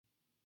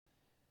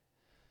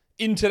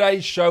In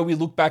today's show, we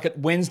look back at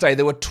Wednesday.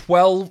 There were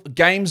 12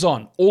 games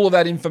on. All of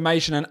that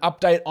information and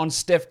update on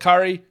Steph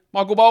Curry.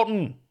 Michael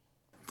Bolton.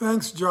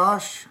 Thanks,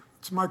 Josh.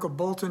 It's Michael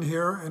Bolton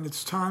here, and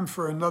it's time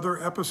for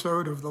another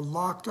episode of the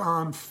Locked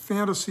On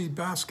Fantasy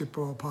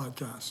Basketball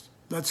Podcast.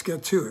 Let's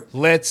get to it.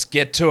 Let's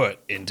get to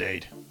it,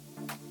 indeed.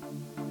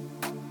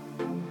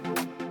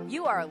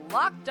 You are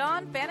Locked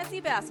On Fantasy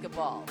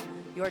Basketball,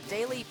 your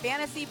daily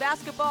fantasy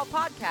basketball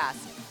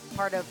podcast,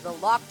 part of the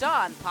Locked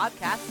On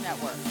Podcast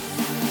Network.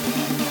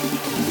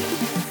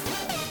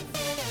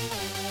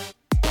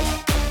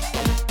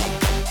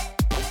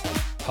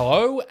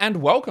 Hello and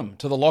welcome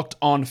to the Locked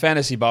On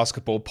Fantasy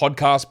Basketball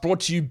Podcast,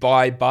 brought to you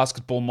by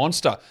Basketball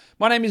Monster.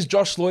 My name is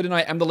Josh Lloyd and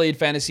I am the lead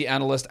fantasy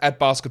analyst at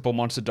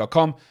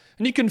basketballmonster.com.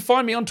 And you can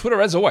find me on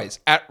Twitter, as always,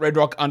 at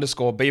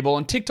redrock_bball,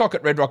 and TikTok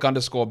at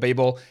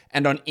redrock_bball,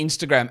 and on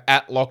Instagram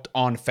at Locked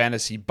On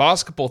Fantasy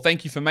Basketball.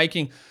 Thank you for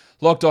making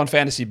Locked On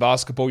Fantasy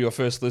Basketball your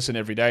first listen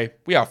every day.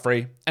 We are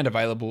free and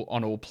available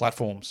on all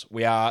platforms.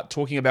 We are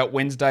talking about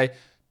Wednesday,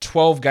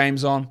 12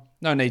 games on,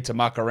 no need to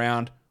muck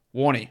around.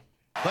 Warnie.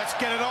 Let's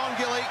get it on,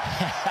 Gilly.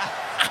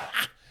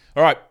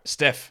 All right,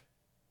 Steph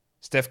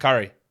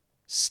Curry,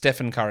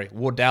 Stephen Curry,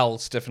 Wardell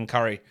Stephen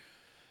Curry.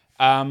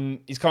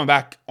 He's coming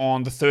back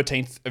on the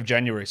 13th of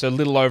January, so a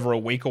little over a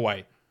week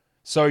away.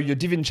 So your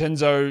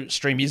DiVincenzo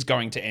stream is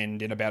going to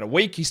end in about a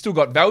week. He's still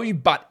got value,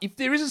 but if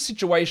there is a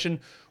situation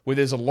where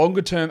there's a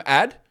longer term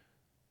ad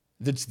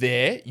that's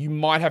there, you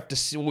might have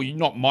to, well, you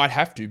not might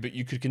have to, but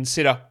you could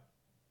consider,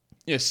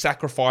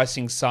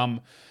 sacrificing some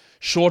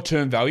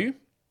short-term value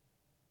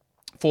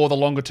for the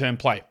longer term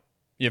play.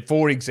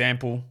 For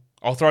example,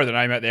 I'll throw the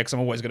name out there because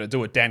I'm always going to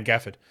do it, Dan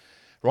Gafford.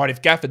 Right,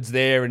 if Gafford's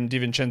there and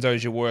DiVincenzo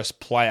is your worst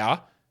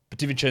player, but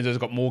DiVincenzo's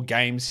got more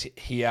games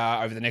here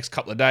over the next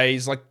couple of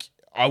days,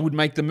 I would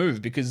make the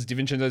move because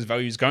DiVincenzo's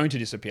value is going to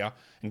disappear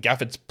and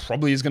Gafford's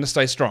probably is going to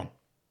stay strong.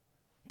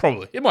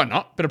 Probably. It might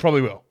not, but it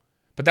probably will.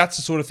 But that's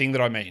the sort of thing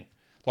that I mean.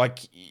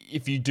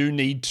 If you do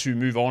need to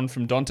move on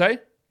from Dante,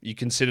 you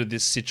consider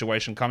this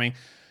situation coming.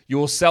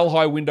 Your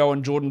sell-high window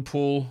on Jordan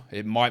Poole,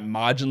 it might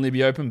marginally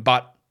be open,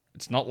 but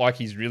it's not like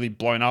he's really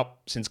blown up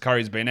since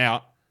Curry's been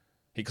out,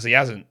 because he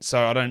hasn't.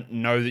 So I don't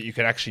know that you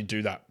could actually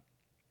do that.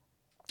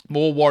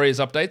 More Warriors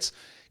updates.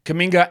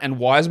 Kuminga and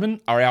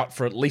Wiseman are out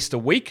for at least a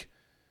week.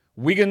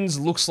 Wiggins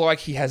looks like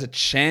he has a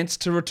chance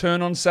to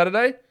return on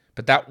Saturday,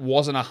 but that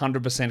wasn't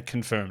 100%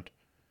 confirmed.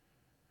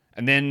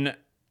 And then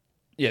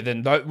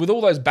with all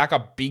those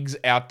backup bigs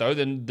out though,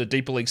 then the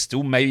deeper league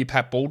still maybe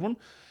Pat Baldwin.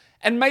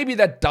 And maybe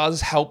that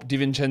does help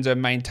DiVincenzo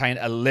maintain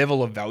a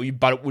level of value,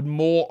 but it would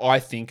more, I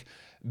think,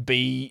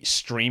 be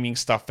streaming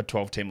stuff for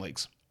 12-team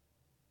leagues.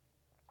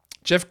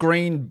 Jeff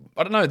Green,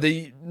 I don't know,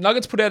 the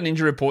Nuggets put out an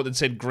injury report that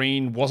said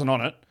Green wasn't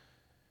on it.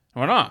 I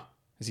went,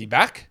 is he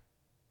back?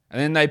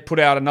 And then they put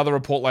out another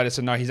report later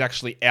saying, no, he's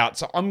actually out.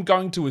 So I'm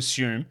going to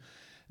assume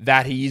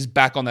that he is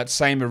back on that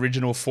same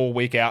original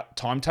 4-week out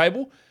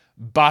timetable,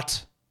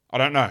 but I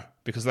don't know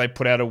because they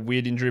put out a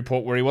weird injury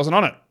report where he wasn't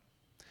on it.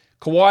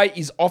 Kawhi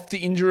is off the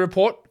injury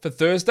report for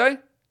Thursday.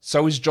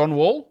 So is John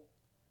Wall.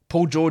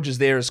 Paul George is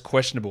there as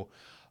questionable.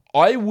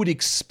 I would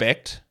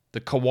expect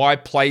that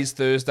Kawhi plays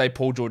Thursday,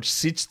 Paul George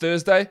sits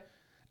Thursday,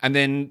 and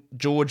then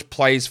George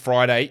plays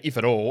Friday, if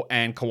at all,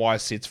 and Kawhi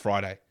sits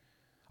Friday.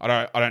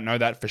 I don't know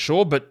that for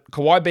sure, but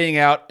Kawhi being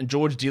out and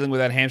George dealing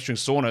with that hamstring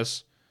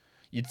soreness,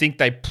 you'd think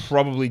they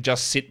probably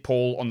just sit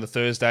Paul on the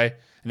Thursday,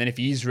 and then if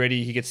he is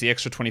ready, he gets the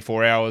extra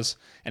 24 hours,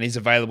 and he's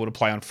available to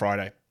play on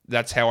Friday.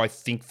 That's how I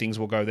think things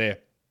will go there.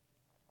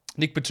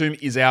 Nick Batum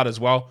is out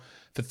as well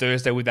for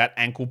Thursday with that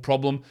ankle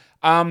problem.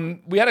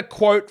 We had a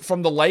quote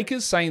from the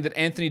Lakers saying that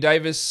Anthony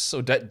Davis,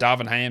 or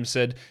Darvin Ham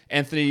said,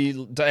 Anthony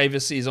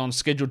Davis is on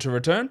schedule to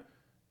return.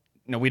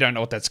 Now, we don't know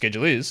what that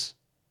schedule is,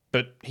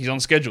 but he's on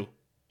schedule.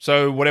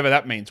 So whatever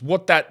that means.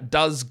 What that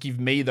does give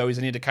me, though, is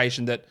an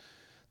indication that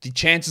the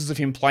chances of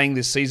him playing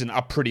this season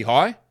are pretty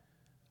high.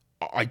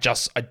 I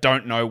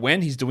don't know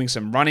when. He's doing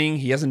some running.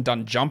 He hasn't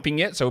done jumping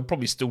yet, so we're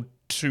probably still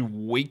 2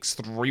 weeks,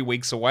 3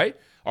 weeks away,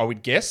 I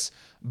would guess.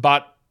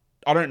 But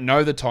I don't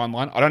know the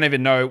timeline. I don't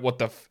even know what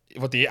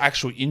the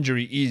actual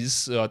injury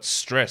is. It's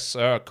stress.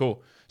 Oh,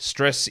 cool.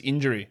 Stress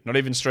injury. Not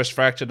even stress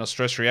fracture, not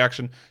stress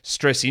reaction.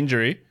 Stress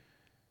injury.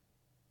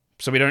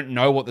 So we don't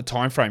know what the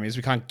time frame is.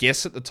 We can't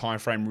guess at the time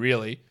frame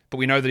really, but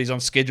we know that he's on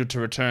schedule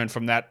to return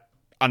from that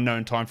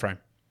unknown time frame.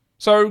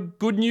 So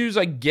good news,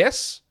 I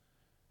guess.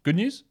 Good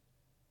news?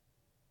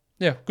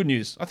 Yeah, good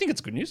news. I think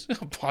it's good news.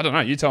 I don't know.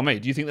 You tell me.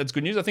 Do you think that's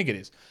good news? I think it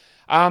is.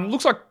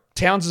 Looks like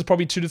Towns is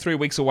probably 2 to 3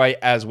 weeks away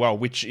as well,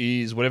 which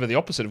is whatever the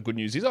opposite of good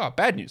news is.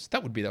 Bad news.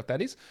 That would be what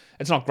that is.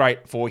 It's not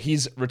great for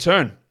his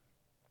return.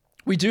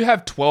 We do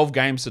have 12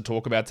 games to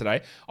talk about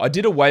today. I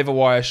did a waiver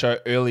wire show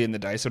early in the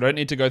day, so I don't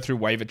need to go through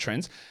waiver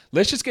trends.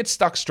 Let's just get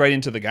stuck straight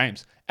into the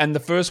games. And the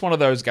first one of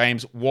those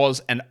games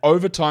was an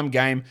overtime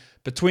game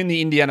between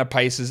the Indiana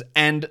Pacers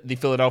and the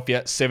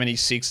Philadelphia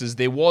 76ers.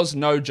 There was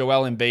no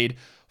Joel Embiid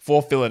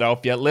for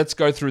Philadelphia. Let's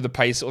go through the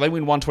Pacers. Well, they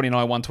win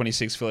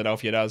 129-126,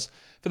 Philadelphia does.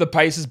 For the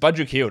Pacers,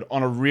 Budrick Hield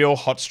on a real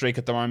hot streak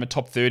at the moment,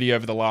 top 30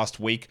 over the last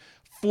week.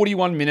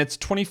 41 minutes,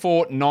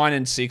 24, 9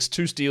 and 6,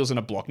 2 steals and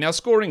a block. Now,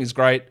 scoring is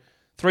great.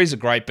 Threes are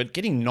great, but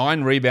getting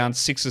 9 rebounds,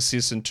 6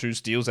 assists and 2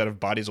 steals out of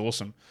Bud is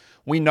awesome.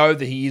 We know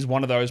that he is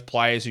one of those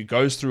players who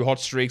goes through hot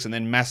streaks and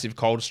then massive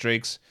cold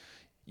streaks.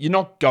 You're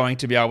not going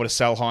to be able to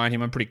sell high on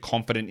him. I'm pretty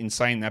confident in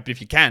saying that, but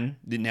if you can,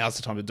 then now's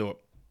the time to do it.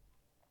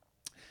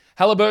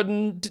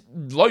 Halliburton,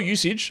 low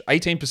usage,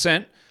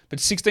 18%, but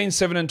 16,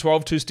 7 and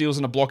 12, 2 steals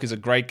and a block is a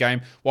great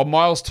game. While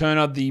Miles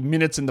Turner, the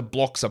minutes and the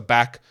blocks are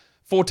back,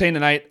 14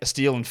 and 8, a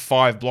steal and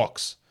 5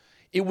 blocks.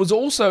 It was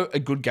also a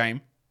good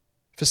game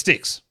for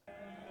Sticks.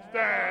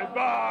 Stand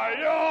by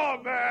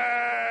your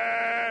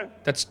man!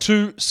 That's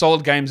 2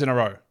 solid games in a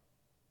row.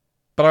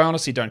 But I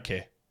honestly don't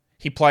care.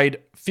 He played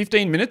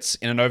 15 minutes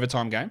in an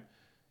overtime game.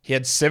 He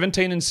had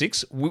 17 and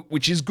 6,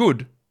 which is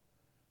good.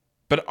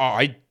 But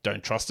I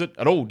don't trust it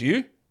at all, do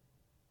you?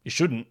 You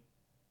shouldn't.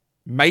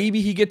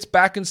 Maybe he gets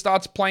back and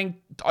starts playing,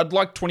 I'd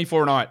like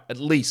 24 a night, at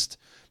least,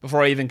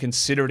 before I even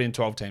consider it in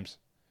 12 teams.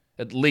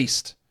 At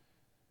least.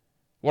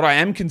 What I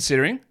am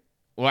considering,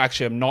 well,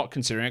 actually, I'm not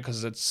considering it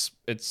because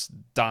it's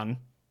done.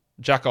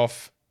 Jack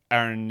off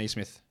Aaron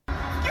Nesmith. Get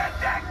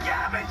that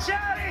garbage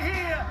out of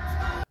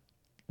here!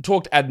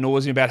 Talked ad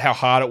nauseum about how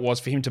hard it was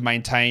for him to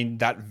maintain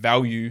that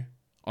value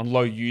on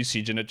low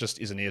usage, and it just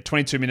isn't here.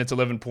 22 minutes,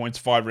 11 points,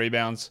 5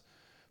 rebounds.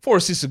 4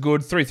 assists are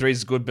good, 3 threes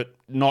is good, but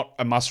not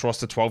a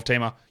must-roster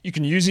 12-teamer. You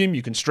can use him,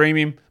 you can stream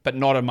him, but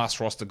not a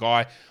must-roster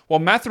guy.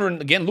 While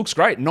Mathurin, again, looks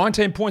great.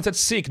 19 points, that's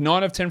sick.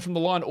 9 of 10 from the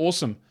line,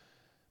 awesome.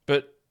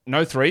 But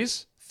no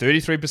threes,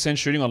 33%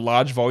 shooting on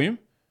large volume,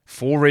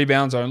 4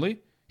 rebounds only.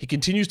 He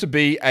continues to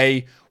be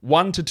a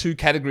 1 to 2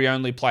 category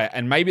only player,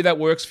 and maybe that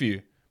works for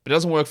you, but it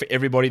doesn't work for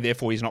everybody,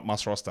 therefore he's not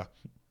must-roster.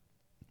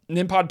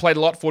 Nembhard played a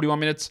lot, 41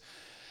 minutes.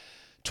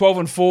 12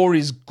 and 4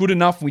 is good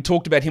enough. We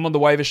talked about him on the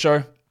waiver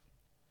show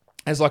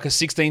as like a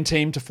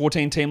 16-team to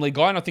 14-team league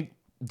guy, and I think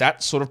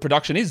that sort of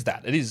production is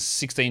that. It is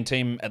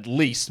 16-team at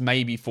least,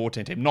 maybe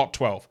 14-team, not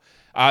 12.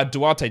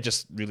 Duarte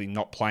just really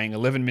not playing.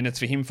 11 minutes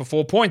for him for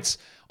 4 points.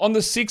 On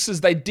the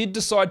Sixers, they did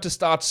decide to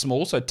start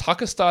small, so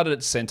Tucker started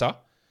at center,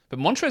 but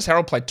Montrezl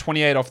Harrell played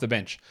 28 off the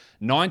bench.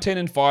 19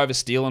 and 5, a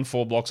steal and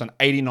 4 blocks on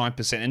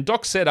 89%. And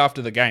Doc said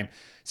after the game,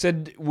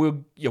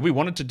 we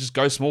wanted to just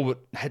go small,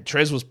 but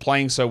Trez was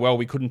playing so well,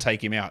 we couldn't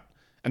take him out.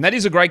 And that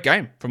is a great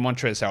game from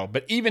Montrezl Harrell.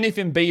 But even if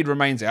Embiid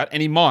remains out,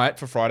 and he might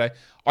for Friday,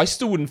 I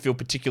still wouldn't feel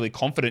particularly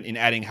confident in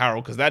adding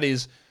Harrell because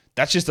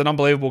that's just an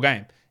unbelievable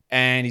game.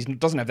 And he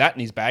doesn't have that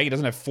in his bag. He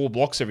doesn't have 4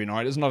 blocks every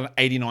night. He's not an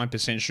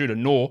 89% shooter,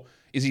 nor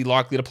is he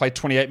likely to play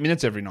 28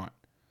 minutes every night.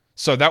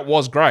 So that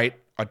was great.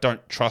 I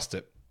don't trust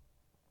it.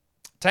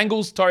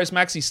 Tangles, Tyrese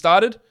Maxey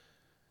started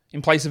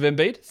in place of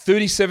Embiid.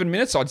 37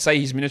 minutes. I'd say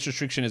his minutes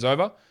restriction is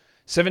over.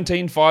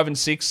 17, 5 and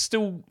 6.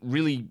 Still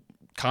really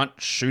can't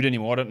shoot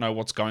anymore. I don't know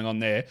what's going on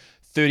there.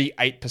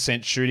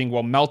 38% shooting,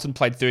 while Melton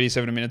played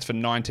 37 minutes for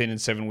 19 and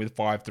 7 with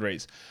 5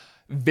 threes.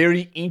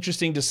 Very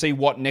interesting to see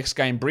what next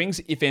game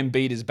brings. If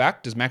Embiid is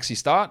back, does Maxey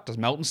start? Does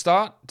Melton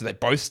start? Do they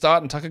both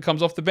start and Tucker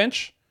comes off the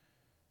bench?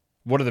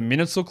 What do the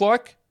minutes look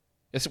like?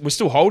 We're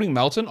still holding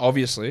Melton,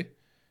 obviously,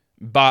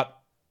 but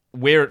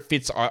where it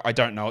fits, I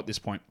don't know at this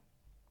point.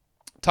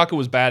 Tucker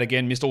was bad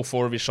again, missed all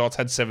 4 of his shots,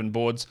 had 7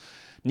 boards.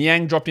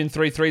 Niang dropped in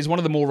 3 threes, one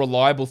of the more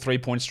reliable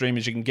 3-point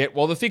streamers you can get,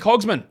 while the thick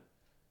hogsman,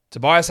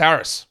 Tobias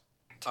Harris.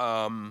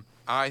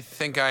 I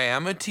think I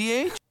am a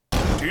TH?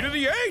 T to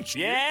the H!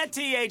 Yeah,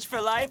 TH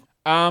for life.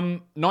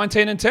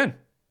 19 and 10.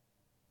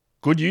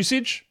 Good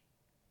usage.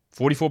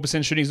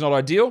 44% shooting is not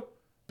ideal,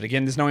 but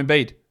again, there's no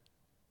Embiid.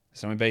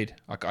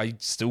 Like, I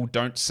still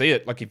don't see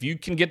it. Like, if you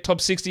can get top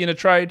 60 in a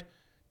trade,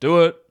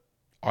 do it.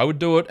 I would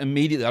do it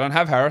immediately. I don't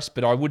have Harris,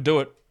 but I would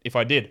do it if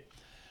I did.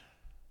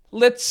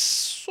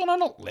 Let's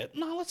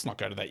not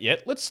go to that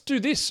yet. Let's do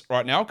this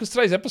right now because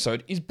today's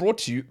episode is brought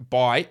to you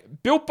by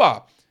Built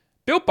Bar.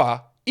 Built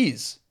Bar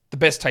is the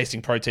best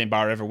tasting protein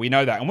bar ever. We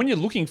know that. And when you're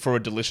looking for a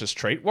delicious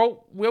treat,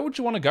 well, where would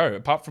you want to go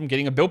apart from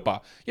getting a Built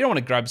Bar? You don't want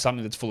to grab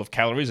something that's full of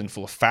calories and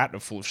full of fat or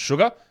full of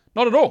sugar.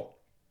 Not at all.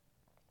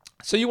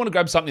 So you want to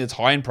grab something that's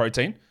high in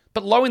protein,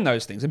 but low in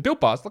those things. And Built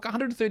Bar's like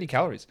 130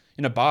 calories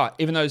in a bar,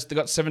 even though they've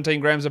got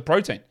 17 grams of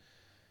protein.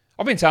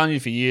 I've been telling you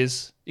for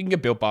years, you can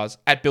get Built Bars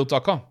at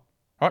Built.com.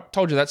 Right?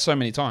 Told you that so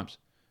many times.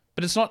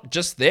 But it's not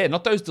just there.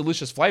 Not those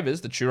delicious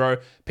flavors, the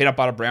churro, peanut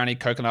butter brownie,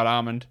 coconut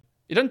almond.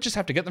 You don't just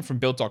have to get them from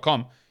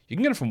Built.com. You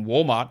can get them from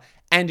Walmart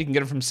and you can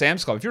get them from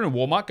Sam's Club. If you're in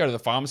Walmart, go to the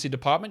pharmacy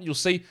department. You'll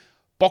see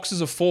boxes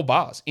of 4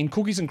 bars in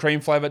cookies and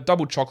cream flavor,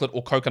 double chocolate,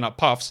 or coconut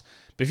puffs.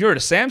 But if you're at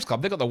a Sam's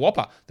Club, they've got the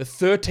Whopper, the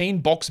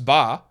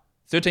 13-bar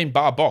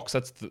box.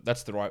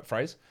 That's the right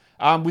phrase.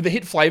 With the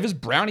hit flavors,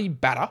 brownie,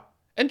 batter,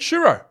 and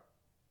churro.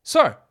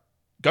 So,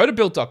 go to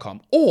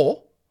Built.com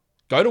or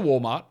go to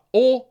Walmart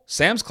or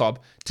Sam's Club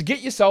to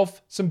get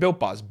yourself some Built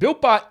Bars.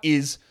 Built Bar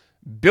is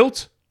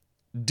built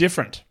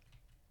different.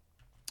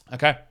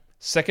 Okay,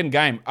 second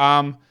game.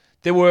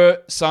 There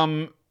were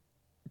some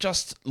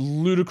just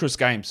ludicrous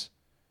games.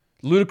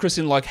 Ludicrous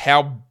in like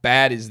how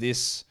bad is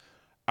this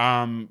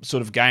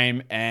sort of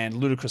game, and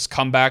ludicrous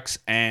comebacks.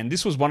 And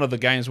this was one of the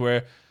games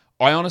where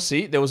I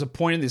honestly, there was a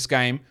point in this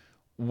game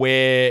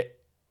where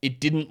it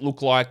didn't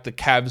look like the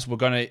Cavs were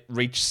going to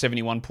reach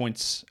 71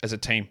 points as a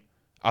team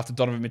after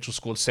Donovan Mitchell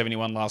scored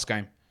 71 last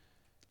game.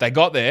 They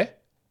got there,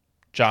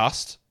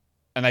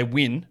 and they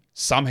win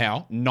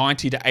somehow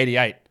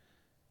 90-88.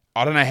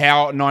 I don't know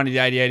how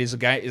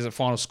 90-88 is a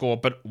final score,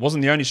 but it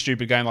wasn't the only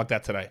stupid game like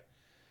that today.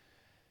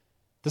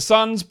 The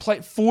Suns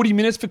played 40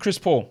 minutes for Chris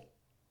Paul.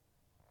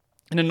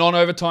 In a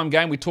non-overtime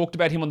game, we talked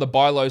about him on the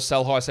buy low,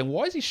 sell high, saying,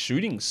 why is he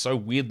shooting so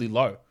weirdly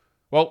low?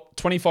 Well,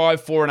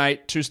 25, 4 and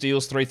 8, 2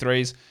 steals, 3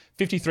 threes,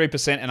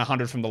 53% and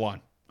 100 from the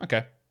line.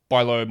 Okay,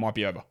 buy low might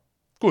be over.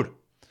 Good.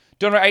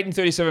 DeAndre Ayton,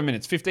 37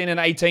 minutes, 15 and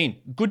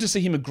 18. Good to see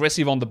him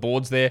aggressive on the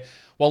boards there.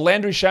 While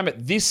Landry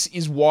Shamet, this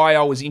is why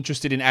I was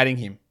interested in adding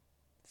him.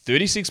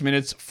 36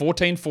 minutes,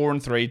 14, 4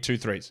 and 3, 2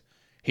 threes.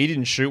 He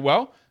didn't shoot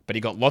well, but he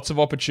got lots of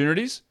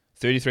opportunities,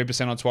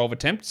 33% on 12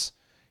 attempts.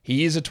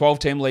 He is a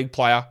 12-team league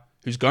player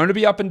who's going to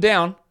be up and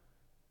down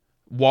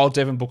while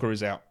Devin Booker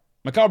is out.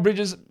 Mikal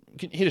Bridges,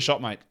 hit a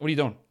shot, mate. What are you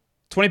doing?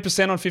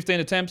 20% on 15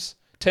 attempts,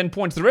 10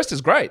 points. The rest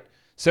is great.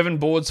 7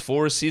 boards,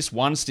 4 assists,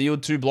 1 steal,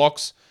 2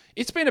 blocks.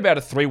 It's been about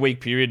a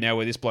 3-week period now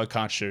where this bloke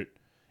can't shoot.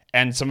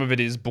 And some of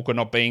it is Booker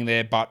not being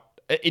there, but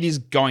it is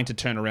going to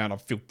turn around. I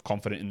feel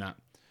confident in that.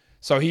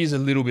 So here's a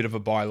little bit of a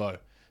buy low.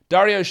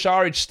 Dario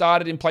Saric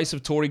started in place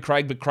of Torrey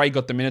Craig, but Craig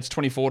got the minutes,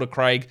 24 to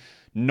Craig,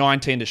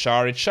 19 to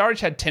Saric. Saric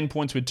had 10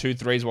 points with 2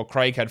 threes, while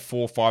Craig had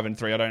 4, 5, and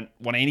 3. I don't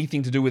want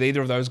anything to do with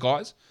either of those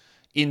guys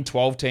in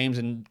 12 teams,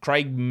 and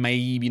Craig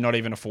maybe not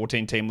even a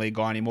 14-team league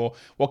guy anymore.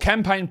 Well,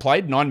 Cam Payne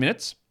played 9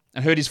 minutes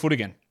and hurt his foot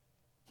again.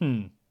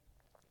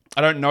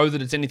 I don't know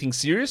that it's anything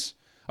serious.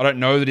 I don't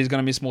know that he's going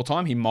to miss more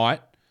time. He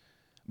might.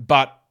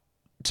 But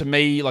to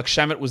me, like,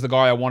 Shamet was the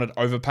guy I wanted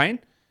over Payne,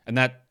 and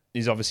that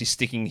is obviously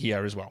sticking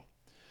here as well.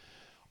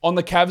 On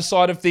the Cavs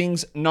side of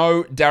things,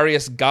 no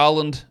Darius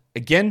Garland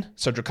again.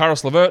 So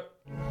Dracaris LeVert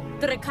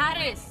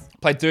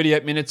played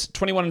 38 minutes,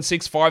 21 and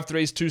 6, 5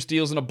 threes, 2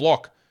 steals and a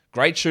block.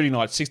 Great shooting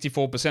night,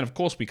 64%. Of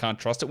course we can't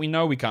trust it. We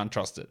know we can't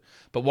trust it.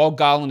 But while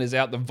Garland is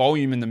out, the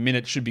volume in the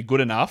minute should be good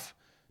enough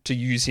to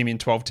use him in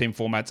 12-team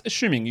formats,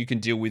 assuming you can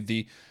deal with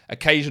the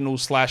occasional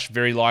 /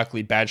 very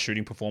likely bad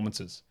shooting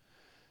performances.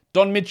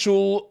 Don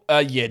Mitchell,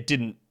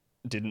 didn't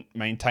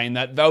maintain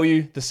that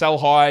value. The sell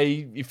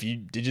high, did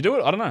you do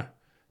it? I don't know.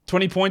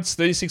 20 points,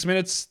 36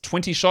 minutes,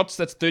 20 shots,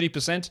 that's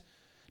 30%.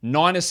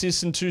 9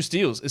 assists and 2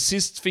 steals.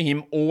 Assists for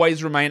him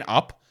always remain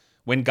up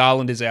when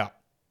Garland is out.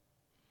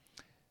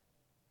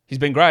 He's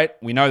been great,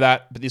 we know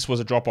that, but this was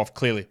a drop-off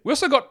clearly. We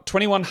also got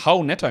 21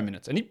 Hull Neto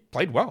minutes, and he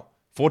played well.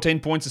 14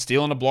 points, a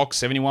steal and a block,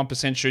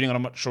 71% shooting, and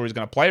I'm not sure he's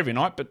going to play every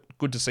night, but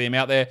good to see him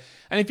out there.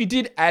 And if you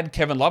did add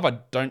Kevin Love, I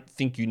don't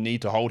think you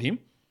need to hold him.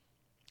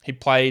 He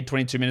played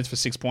 22 minutes for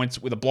 6 points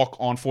with a block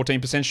on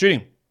 14%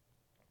 shooting.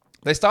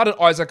 They started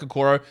Isaac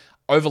Okoro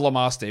over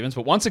Lamar Stevens,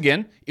 but once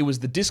again, it was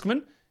the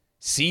discman,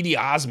 Cedi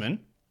Osman,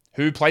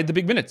 who played the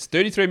big minutes.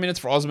 33 minutes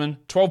for Osman,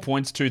 12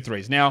 points, 2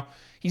 threes. Now,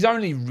 he's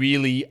only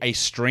really a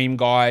stream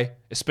guy,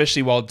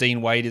 especially while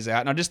Dean Wade is out,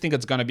 and I just think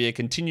it's going to be a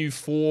continued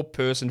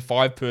 4-person,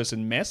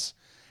 5-person mess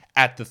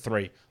at the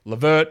 3.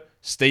 LeVert,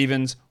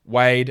 Stevens,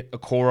 Wade,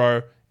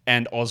 Okoro,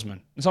 and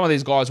Osman. And some of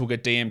these guys will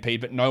get DMP,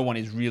 but no one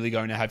is really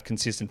going to have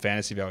consistent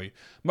fantasy value.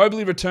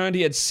 Mobley returned.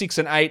 He had 6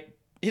 and 8,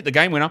 hit the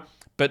game winner,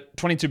 but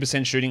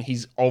 22% shooting.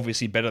 He's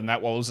obviously better than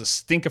that. Well, it was a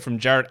stinker from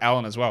Jarrett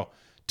Allen as well.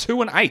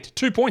 2 and 8,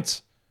 2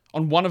 points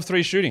on 1 of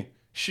 3 shooting.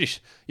 Sheesh.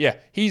 Yeah,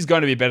 he's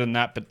going to be better than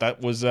that, but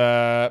that was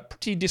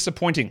pretty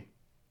disappointing.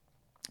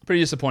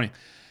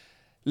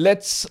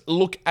 Let's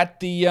look at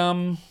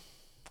the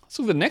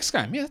next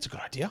game. Yeah, that's a good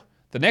idea.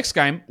 The next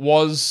game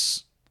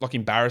was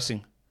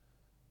embarrassing.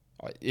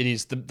 It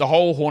is. The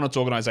whole Hornets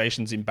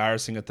organization's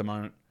embarrassing at the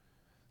moment.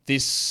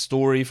 This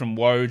story from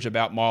Woj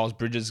about Miles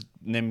Bridges,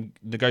 them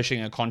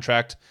negotiating a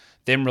contract,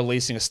 them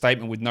releasing a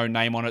statement with no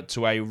name on it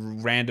to a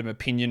random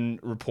opinion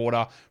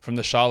reporter from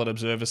the Charlotte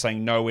Observer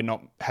saying, no, we're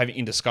not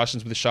having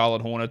discussions with the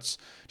Charlotte Hornets.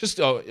 Just,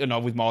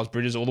 with Miles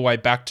Bridges all the way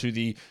back to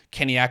the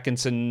Kenny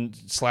Atkinson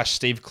 /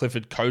 Steve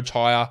Clifford coach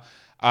hire.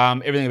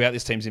 Everything about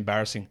this team's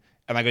embarrassing.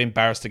 And they got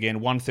embarrassed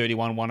again,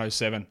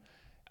 131-107.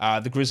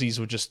 The Grizzlies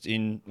were just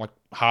in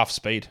half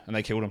speed and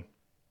they killed them.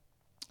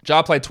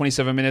 Jar played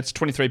 27 minutes,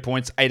 23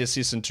 points, 8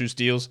 assists and 2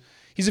 steals.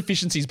 His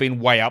efficiency's been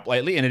way up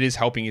lately and it is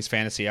helping his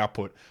fantasy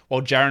output.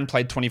 While Jaren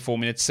played 24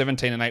 minutes,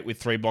 17 and 8 with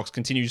 3 blocks,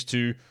 continues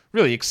to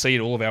really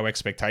exceed all of our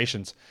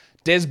expectations.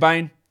 Des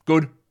Bane,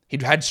 good.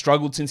 He'd had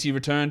struggled since he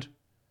returned.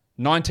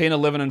 19,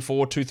 11 and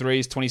 4, 2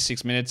 threes,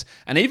 26 minutes.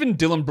 And even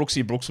Dylan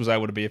Brooksy Brooks was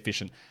able to be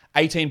efficient.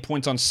 18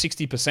 points on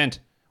 60%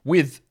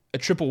 with a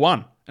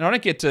 111. And I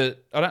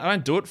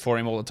don't do it for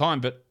him all the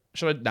time, but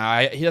should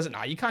I? Nah, he doesn't.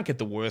 Nah, you can't get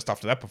the worst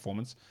after that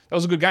performance. That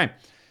was a good game.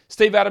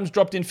 Steve Adams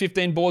dropped in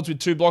 15 boards with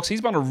 2 blocks.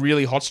 He's on a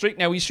really hot streak.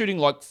 Now, he's shooting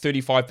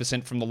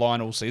 35% from the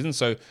line all season,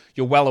 so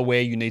you're well aware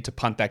you need to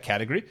punt that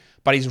category.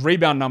 But his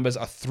rebound numbers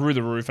are through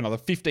the roof. Another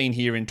 15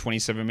 here in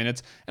 27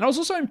 minutes. And I was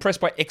also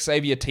impressed by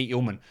Xavier T.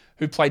 Illman,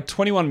 who played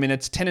 21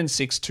 minutes, 10 and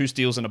 6, 2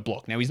 steals and a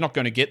block. Now, he's not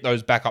going to get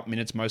those backup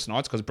minutes most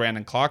nights because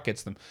Brandon Clark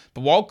gets them.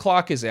 But while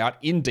Clark is out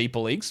in deeper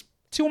leagues,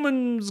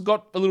 Tillman's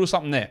got a little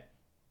something there.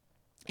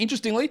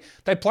 Interestingly,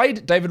 they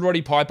played David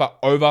Roddy Piper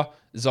over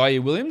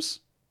Zaire Williams.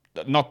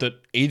 Not that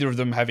either of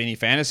them have any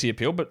fantasy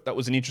appeal, but that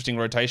was an interesting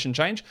rotation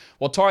change.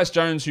 While Tyus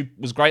Jones, who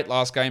was great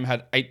last game,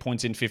 had 8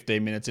 points in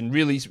 15 minutes and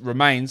really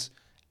remains,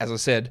 as I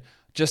said,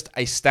 just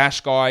a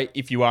stash guy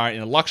if you are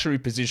in a luxury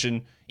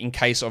position in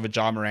case of a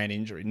Ja Morant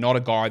injury. Not a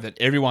guy that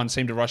everyone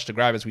seemed to rush to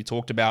grab, as we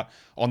talked about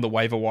on the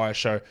waiver wire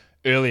show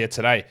earlier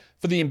today.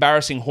 For the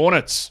embarrassing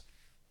Hornets,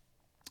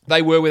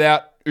 they were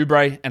without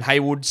Oubre and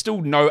Hayward.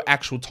 Still no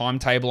actual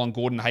timetable on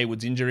Gordon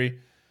Hayward's injury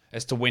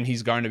as to when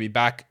he's going to be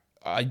back.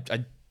 I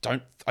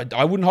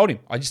wouldn't hold him.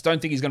 I just don't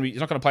think he's not going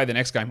to play the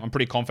next game. I'm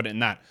pretty confident in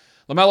that.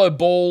 LaMelo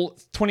Ball,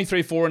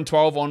 23, 4, and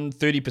 12 on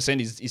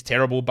 30% is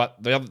terrible, but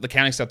the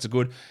counting stats are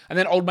good. And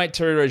then old mate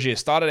Terry Rozier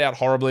started out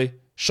horribly,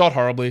 shot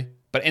horribly,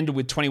 but ended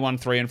with 21,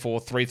 3, and 4,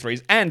 3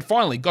 threes, and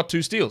finally got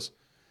 2 steals.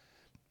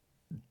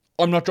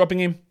 I'm not dropping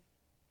him.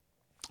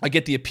 I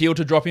get the appeal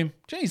to drop him.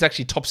 He's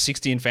actually top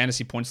 60 in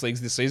fantasy points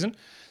leagues this season.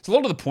 So a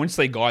lot of the points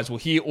league guys will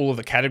hear all of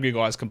the category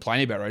guys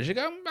complaining about Rozier.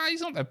 Go,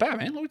 he's not that bad,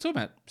 man. What are we talking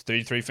about?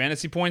 33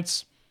 fantasy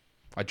points.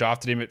 I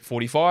drafted him at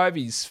 45.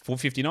 He's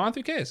 459th.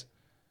 Who cares?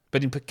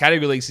 But in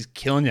category leagues, he's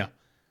killing you.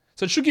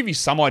 So it should give you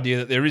some idea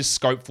that there is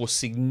scope for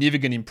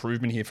significant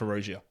improvement here for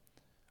Rozier.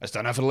 I just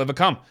don't know if it'll ever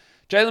come.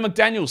 Jalen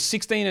McDaniels,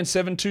 16 and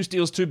 7, 2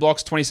 steals, 2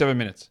 blocks, 27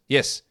 minutes.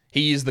 Yes,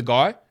 he is the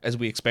guy, as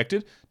we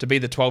expected, to be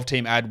the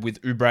 12-team ad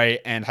with Oubre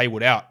and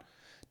Hayward out.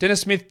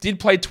 Dennis Smith did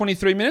play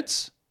 23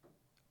 minutes,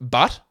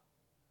 but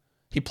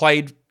he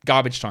played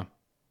garbage time.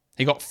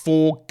 He got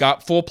 4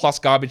 plus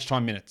garbage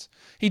time minutes.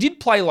 He did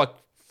play like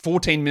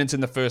 14 minutes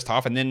in the first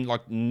half and then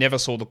never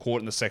saw the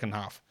court in the second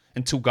half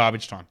until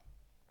garbage time.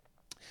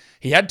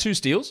 He had 2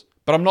 steals,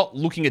 but I'm not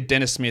looking at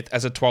Dennis Smith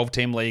as a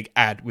 12-team league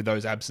ad with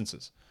those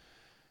absences.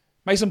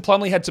 Mason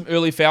Plumlee had some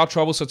early foul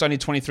trouble, so it's only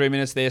 23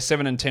 minutes there,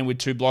 7 and 10 with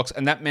 2 blocks,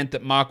 and that meant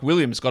that Mark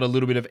Williams got a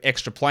little bit of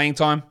extra playing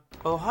time.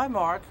 Oh, hi,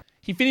 Mark.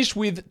 He finished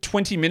with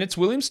 20 minutes,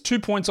 Williams. 2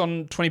 points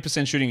on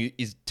 20% shooting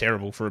is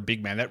terrible for a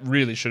big man. That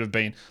really should have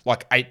been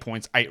 8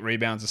 points, 8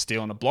 rebounds, a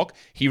steal, and a block.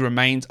 He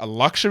remains a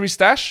luxury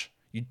stash.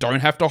 You don't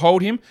have to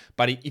hold him,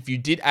 but if you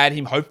did add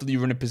him, hopefully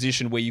you're in a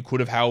position where you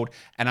could have held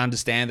and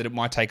understand that it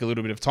might take a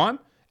little bit of time,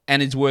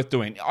 and it's worth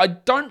doing. I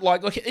don't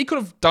he could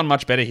have done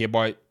much better here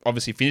by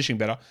obviously finishing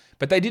better,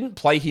 but they didn't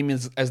play him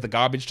as the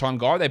garbage time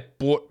guy. They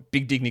brought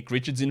Big Dick Nick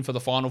Richards in for the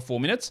final 4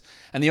 minutes,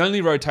 and the only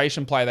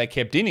rotation player they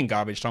kept in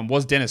garbage time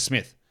was Dennis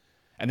Smith.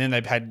 And then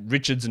they've had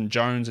Richards and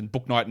Jones and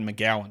Bouknight and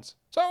McGowans.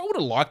 So I would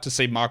have liked to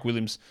see Mark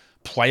Williams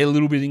play a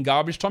little bit in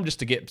garbage time just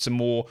to get some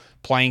more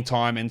playing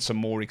time and some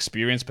more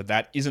experience, but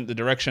that isn't the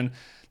direction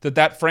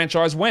that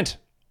franchise went.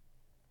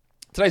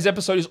 Today's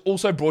episode is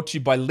also brought to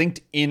you by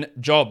LinkedIn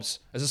Jobs.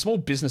 As a small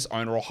business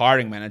owner or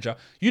hiring manager,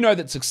 you know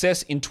that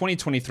success in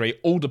 2023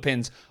 all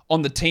depends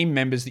on the team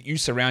members that you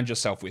surround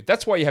yourself with.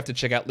 That's why you have to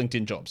check out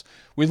LinkedIn Jobs.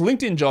 With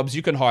LinkedIn Jobs,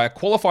 you can hire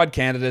qualified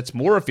candidates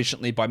more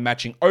efficiently by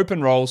matching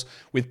open roles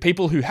with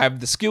people who have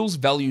the skills,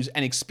 values,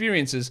 and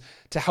experiences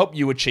to help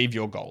you achieve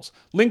your goals.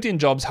 LinkedIn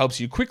Jobs helps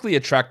you quickly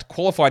attract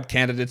qualified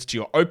candidates to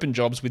your open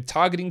jobs with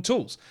targeting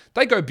tools.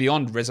 They go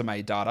beyond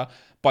resume data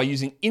by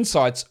using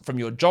insights from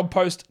your job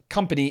post,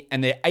 company,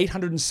 and their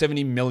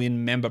 870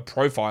 million member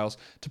profiles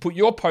to put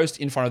your post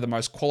in front of the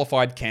most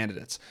qualified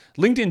candidates.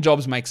 LinkedIn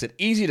Jobs makes it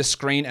easy to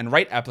screen and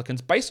rate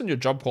applicants based on your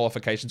job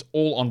qualifications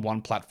all on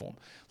one platform.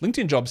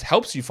 LinkedIn Jobs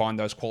helps you find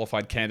those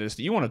qualified candidates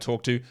that you want to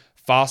talk to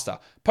faster.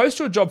 Post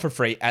your job for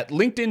free at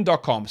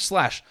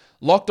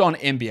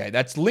linkedin.com/LockedOnNBA.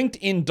 That's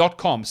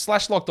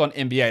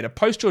linkedin.com/LockedOnNBA to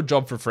post your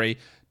job for free.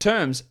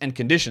 Terms and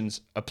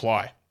conditions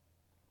apply.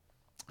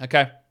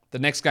 Okay, the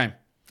next game.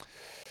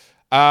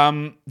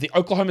 The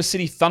Oklahoma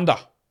City Thunder.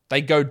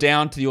 They go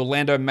down to the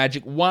Orlando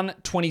Magic.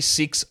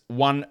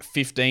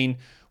 126-115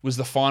 was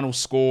the final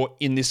score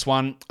in this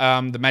one.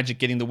 The Magic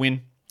getting the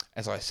win.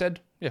 As I said,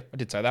 yeah, I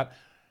did say that.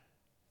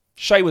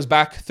 Shea was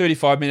back,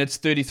 35 minutes,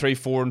 33,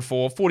 4 and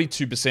 4.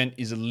 42%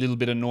 is a little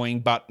bit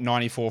annoying, but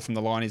 94 from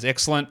the line is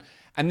excellent.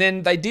 And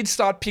then they did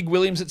start Pig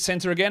Williams at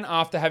center again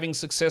after having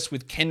success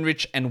with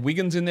Kenrich and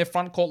Wiggins in their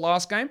front court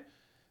last game.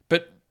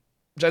 But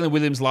Jalen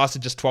Williams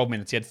lasted just 12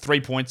 minutes. He had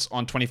 3 points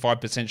on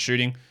 25%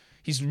 shooting.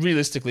 He's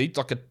realistically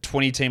like a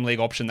 20-team league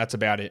option. That's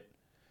about it.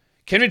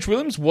 Kenrich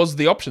Williams was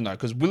the option, though,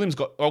 because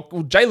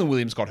Jalen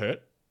Williams got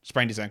hurt,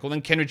 sprained his ankle.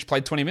 Then Kenrich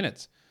played 20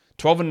 minutes.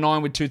 12 and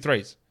 9 with 2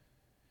 threes.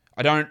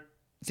 I don't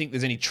think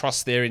there's any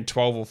trust there in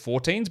 12 or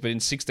 14s, but in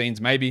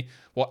 16s maybe.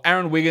 Well,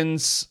 Aaron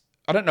Wiggins,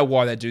 I don't know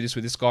why they do this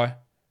with this guy.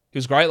 He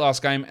was great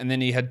last game, and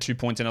then he had 2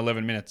 points in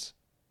 11 minutes.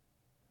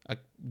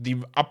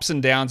 The ups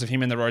and downs of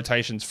him in the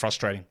rotation's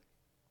frustrating.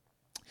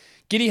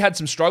 Giddey had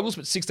some struggles,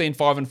 but 16,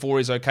 5 and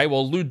 4 is okay.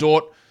 While Lou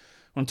Dort, I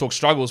want to talk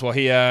struggles, well,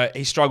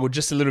 he struggled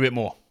just a little bit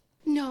more.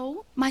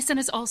 No, my son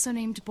is also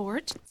named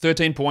Bort.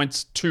 13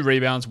 points, 2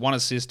 rebounds, 1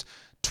 assist,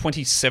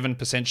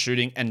 27%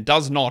 shooting, and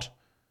does not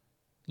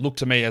look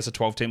to me as a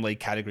 12-team league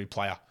category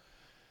player.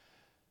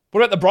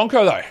 What about the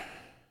Bronco, though?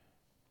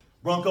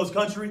 Broncos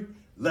country,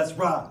 let's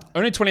ride.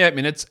 Only 28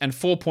 minutes and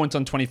 4 points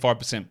on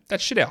 25%.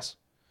 That's shithouse.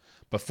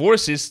 But 4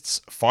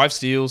 assists, 5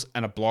 steals,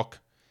 and a block.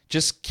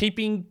 Just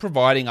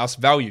providing us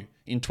value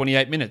in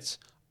 28 minutes.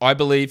 I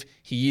believe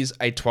he is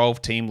a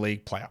 12-team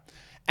league player.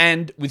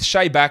 And with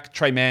Shea back,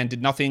 Trey Mann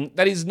did nothing.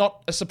 That is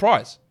not a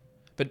surprise.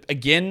 But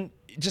again,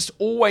 just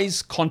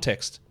always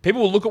context.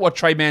 People will look at what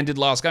Trey Mann did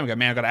last game and go,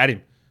 man, I've got to add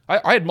him.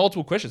 I had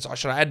multiple questions.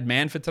 Should I add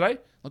Mann for today?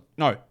 Look,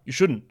 no, you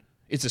shouldn't.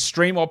 It's a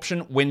stream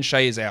option when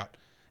Shea is out.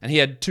 And he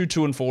had 2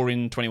 and 4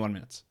 in 21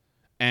 minutes.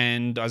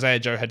 And Isaiah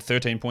Joe had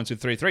 13 points with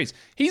 3 threes.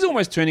 He's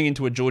almost turning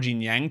into a Georgie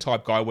Niang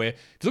type guy where if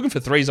you're looking for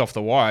threes off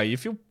the wire, you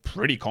feel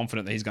pretty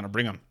confident that he's going to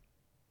bring them.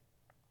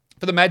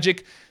 For the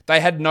Magic, they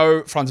had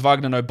no Franz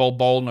Wagner, no Bol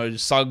Bol, no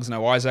Suggs,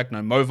 no Isaac,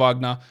 no Mo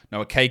Wagner,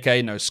 no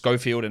Akeke, no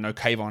Schofield, and no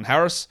Kayvon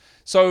Harris.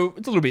 So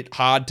it's a little bit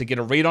hard to get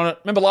a read on it.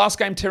 Remember last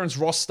game, Terrence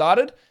Ross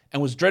started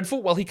and was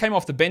dreadful? Well, he came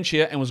off the bench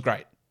here and was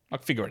great.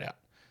 Figure it out.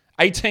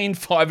 18,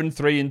 5 and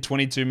 3 in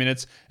 22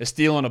 minutes, a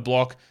steal and a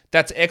block.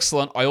 That's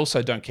excellent. I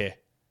also don't care.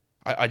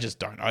 I just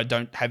don't.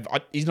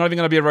 He's not even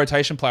going to be a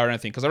rotation player or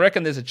anything because I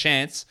reckon there's a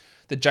chance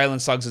that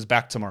Jalen Suggs is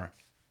back tomorrow.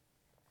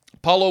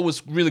 Polo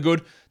was really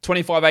good,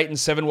 25, 8 and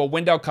 7, while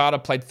Wendell Carter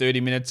played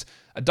 30 minutes,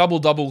 a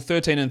double-double,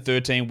 13 and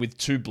 13 with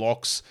 2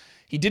 blocks.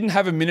 He didn't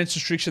have a minutes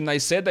restriction, they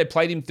said. They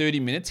played him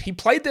 30 minutes. He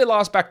played their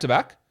last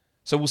back-to-back,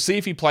 so we'll see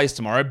if he plays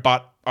tomorrow,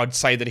 but I'd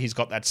say that he's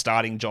got that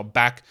starting job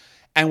back,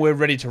 and we're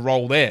ready to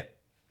roll there.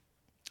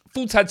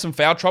 Fultz had some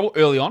foul trouble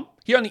early on.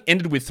 He only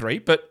ended with 3,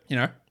 but,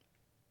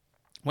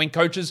 when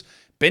coaches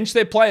bench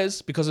their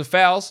players because of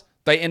fouls,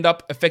 they end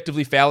up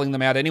effectively fouling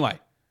them out anyway.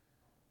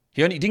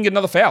 He didn't get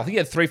another foul. He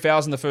had 3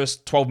 fouls in the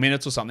first 12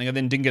 minutes or something and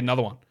then didn't get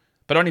another one.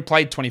 But only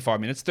played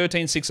 25 minutes,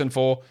 13, 6 and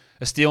 4,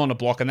 a steal and a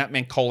block, and that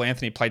meant Cole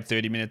Anthony played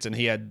 30 minutes and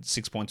he had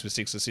 6 points with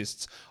 6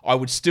 assists. I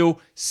would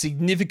still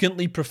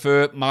significantly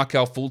prefer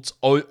Markelle Fultz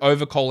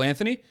over Cole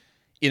Anthony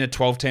in a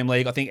 12-team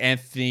league. I think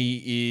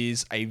Anthony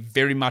is a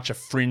very much a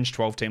fringe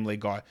 12-team league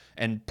guy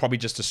and probably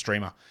just a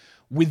streamer.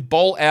 With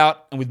Bol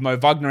out and with Mo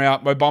Wagner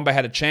out, Mo Bamba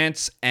had a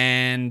chance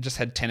and just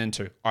had 10 and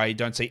 2. I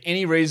don't see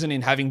any reason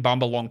in having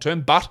Bamba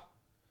long-term, but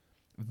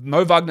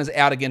Mo Wagner's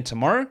out again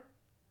tomorrow,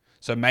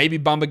 so maybe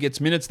Bamba gets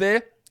minutes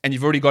there, and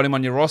you've already got him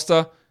on your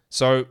roster,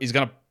 so he's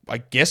going to, I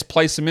guess,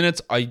 play some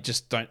minutes. I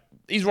just don't...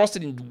 He's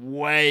rostered in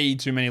way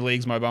too many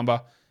leagues, Mo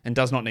Bamba, and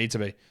does not need to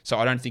be. So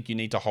I don't think you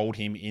need to hold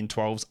him in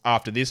 12s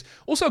after this.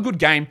 Also a good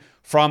game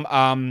from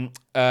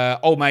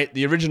old mate,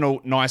 the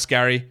original Nice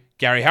Gary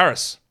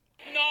Harris.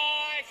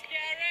 Nice,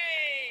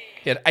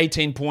 Gary! He had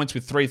 18 points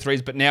with 3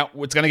 threes, but now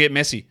it's going to get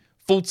messy.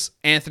 Fultz,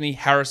 Anthony,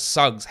 Harris,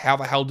 Suggs. How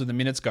the hell did the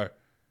minutes go?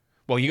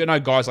 Well, you know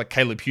guys like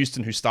Caleb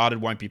Houston who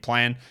started won't be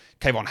playing.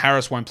 Kayvon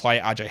Harris won't play.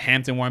 RJ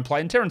Hampton won't play.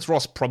 And Terrence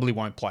Ross probably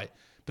won't play.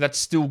 But that's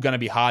still going to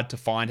be hard to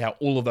find how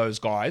all of those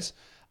guys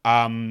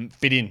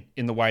fit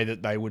in the way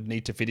that they would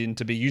need to fit in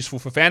to be useful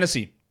for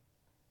fantasy.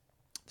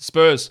 The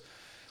Spurs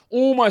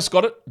almost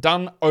got it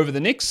done over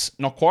the Knicks.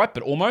 Not quite,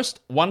 but almost.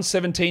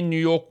 117 New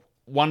York,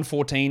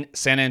 114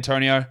 San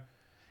Antonio.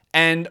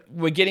 And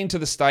we're getting to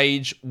the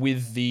stage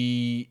with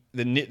the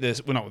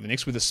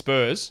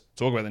Spurs.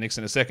 Talk about the Knicks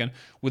in a second.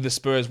 With the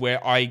Spurs,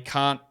 where I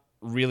can't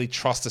really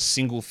trust a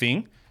single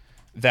thing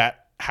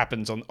that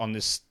happens on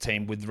this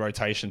team with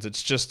rotations.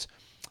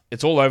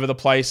 It's all over the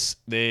place.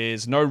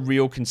 There's no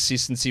real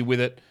consistency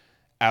with it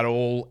at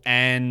all,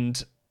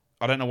 and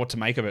I don't know what to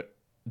make of it.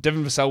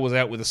 Devin Vassell was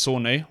out with a sore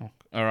knee. Oh,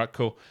 all right,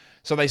 cool.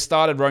 So they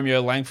started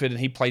Romeo Langford,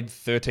 and he played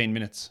 13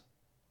 minutes.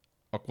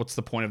 Like, what's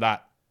the point of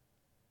that?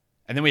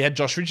 And then we had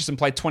Josh Richardson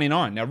play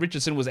 29. Now,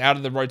 Richardson was out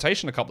of the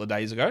rotation a couple of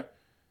days ago.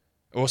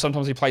 Or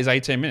sometimes he plays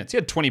 18 minutes. He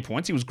had 20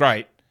 points. He was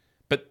great.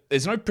 But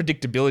there's no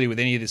predictability with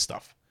any of this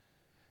stuff.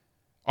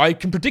 I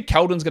can predict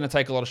Keldon's going to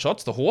take a lot of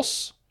shots. The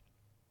horse.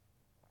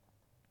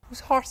 Whose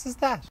horse is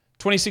that?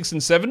 26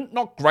 and 7.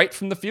 Not great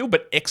from the field,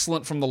 but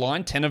excellent from the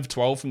line. 10 of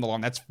 12 from the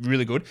line. That's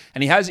really good.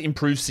 And he has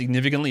improved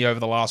significantly over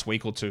the last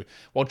week or two.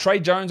 While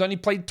Trey Jones only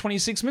played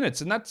 26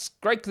 minutes. And that's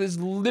great because there's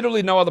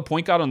literally no other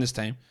point guard on this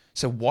team.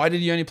 So why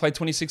did he only play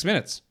 26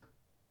 minutes?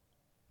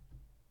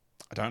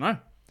 I don't know.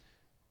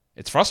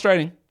 It's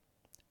frustrating.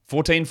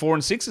 14, 4,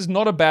 and 6 is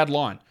not a bad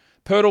line.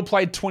 Pirtle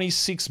played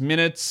 26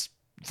 minutes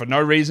for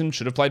no reason.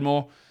 Should have played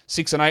more.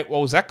 6 and 8.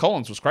 Well, Zach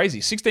Collins was crazy.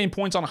 16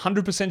 points on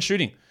 100%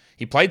 shooting.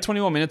 He played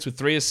 21 minutes with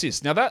 3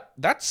 assists. Now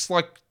that's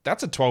a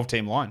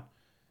 12-team line.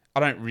 I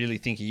don't really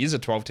think he is a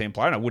 12-team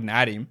player, and I wouldn't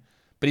add him.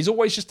 But he's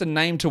always just a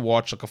name to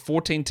watch, like a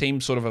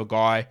 14-team sort of a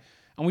guy.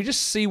 And we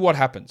just see what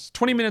happens.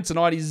 20 minutes a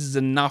night is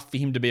enough for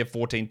him to be a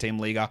 14-team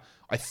leaguer,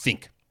 I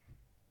think.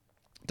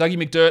 Dougie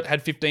McDirt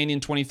had 15 in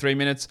 23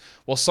 minutes,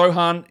 while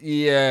Sohan,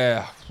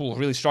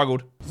 really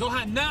struggled.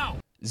 Zohan now!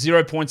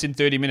 0 points in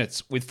 30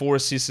 minutes with 4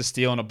 assists, a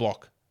steal, and a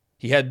block.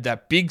 He had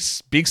that big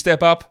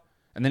step up,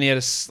 and then he had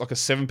a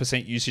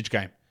 7% usage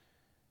game.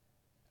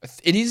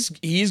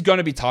 He is going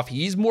to be tough.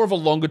 He is more of a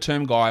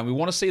longer-term guy, and we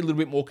want to see a little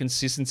bit more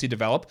consistency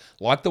develop,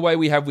 like the way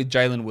we have with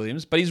Jalen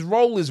Williams. But his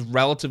role is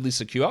relatively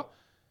secure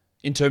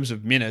in terms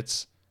of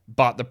minutes,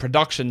 but the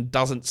production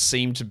doesn't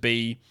seem to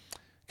be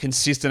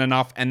consistent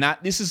enough. And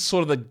this is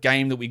sort of the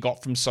game that we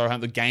got from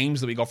Sohan, the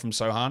games that we got from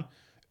Sohan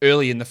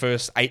early in the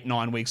first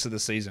 8-9 weeks of the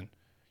season.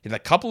 He had a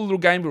couple of little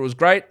games where it was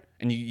great,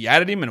 and you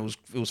added him, and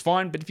it was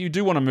fine. But if you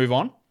do want to move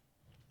on,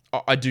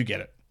 I do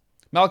get it.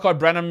 Malachi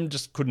Branham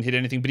just couldn't hit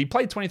anything, but he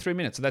played 23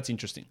 minutes, so that's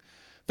interesting.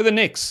 For the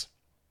Knicks,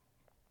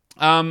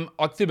 like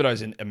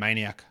Thibodeau's a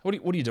maniac. What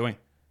are you doing?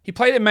 He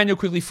played Emmanuel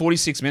Quickly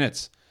 46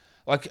 minutes.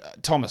 Like,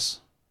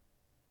 Thomas,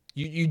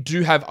 you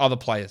do have other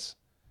players.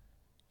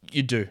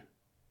 You do.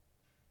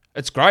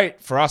 It's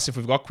great for us if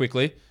we've got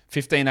Quickly,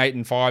 15, 8,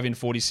 and 5 in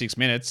 46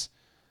 minutes.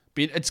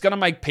 But it's going to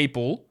make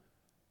people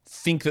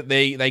think that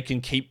they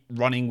can keep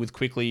running with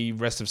Quickly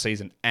rest of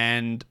season.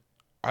 And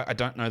I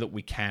don't know that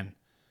we can.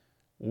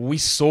 We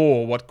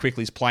saw what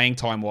Quickly's playing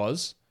time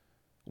was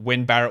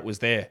when Barrett was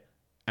there.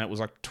 And it was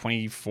like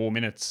 24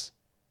 minutes.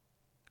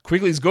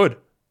 Quickly's good.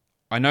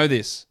 I know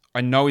this. I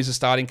know he's a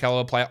starting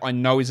caliber player. I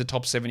know he's a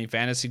top 70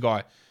 fantasy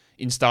guy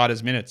in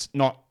starters minutes.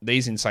 Not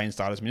these insane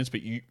starters minutes, but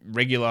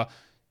regular,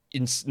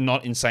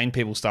 not insane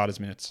people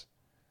starters minutes.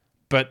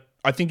 But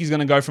I think he's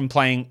going to go from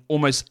playing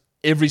almost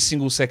every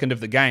single second of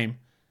the game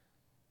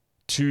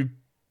to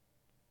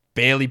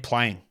barely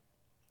playing.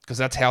 Because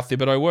that's how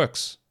Thibodeau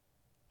works.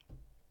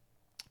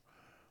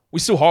 We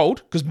still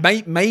hold, because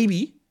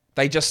maybe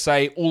they just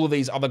say all of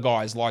these other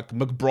guys, like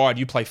McBride,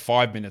 you play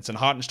 5 minutes, and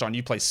Hartenstein,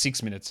 you play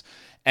 6 minutes.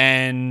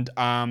 And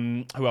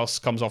who else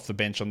comes off the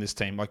bench on this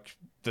team? Like,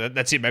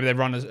 that's it. Maybe they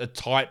run a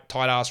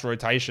tight-ass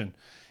rotation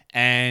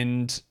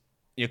and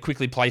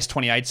Quickly plays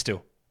 28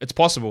 still. It's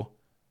possible.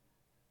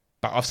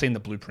 But I've seen the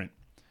blueprint.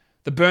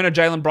 The burner,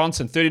 Jalen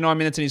Brunson, 39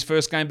 minutes in his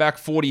first game back,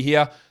 40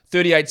 here,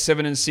 38,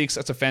 7, and 6.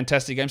 That's a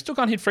fantastic game. Still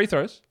can't hit free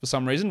throws for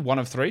some reason, 1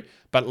 of 3,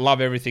 but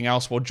love everything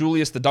else. While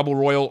Julius, the double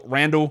royal,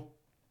 Randall.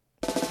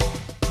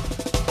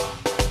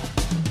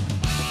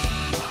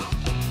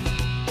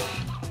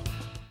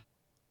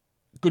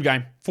 Good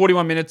game.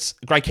 41 minutes,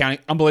 great counting,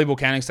 unbelievable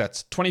counting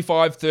stats.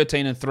 25,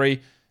 13, and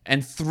 3,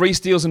 and 3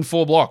 steals and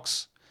 4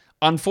 blocks.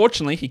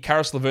 Unfortunately, he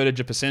Karis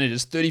LeVert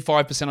percentages.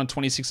 35% on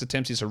 26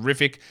 attempts is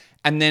horrific.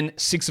 And then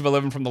 6 of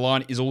 11 from the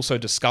line is also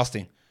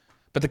disgusting.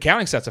 But the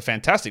counting stats are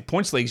fantastic.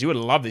 Points leagues, you would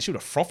have loved this. You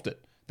would have frothed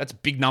it. That's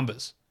big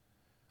numbers.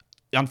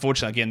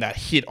 Unfortunately, again, that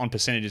hit on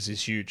percentages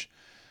is huge.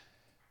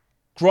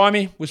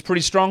 Grimy was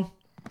pretty strong.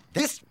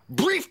 This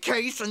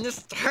briefcase and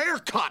this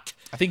haircut.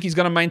 I think he's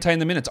going to maintain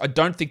the minutes. I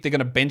don't think they're going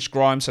to bench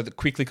Grimes so that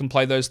Quickly can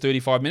play those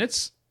 35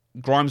 minutes.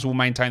 Grimes will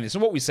maintain this.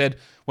 And what we said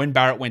when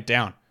Barrett went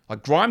down.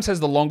 Like, Grimes has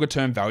the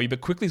longer-term value,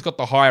 but Quickly's got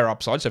the higher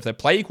upside. So if they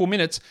play equal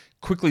minutes,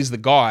 Quickly's the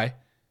guy,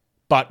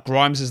 but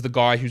Grimes is the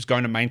guy who's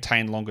going to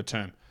maintain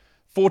longer-term.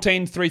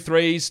 14, 3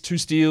 threes, 2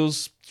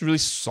 steals. It's a really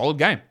solid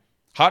game.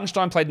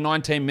 Hartenstein played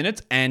 19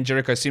 minutes and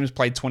Jericho Sims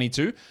played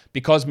 22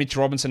 because Mitch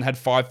Robinson had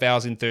 5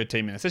 fouls in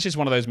 13 minutes. That's just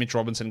one of those Mitch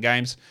Robinson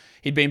games.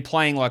 He'd been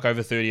playing like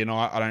over 30 and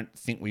I don't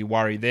think we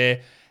worry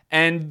there.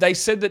 And they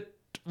said that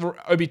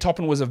Obi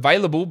Toppin was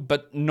available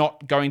but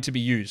not going to be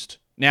used.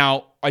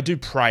 Now, I do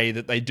pray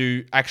that they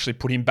do actually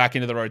put him back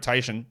into the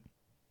rotation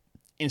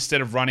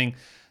instead of running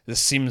the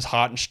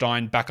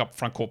Sims-Hartenstein backup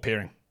frontcourt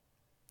pairing.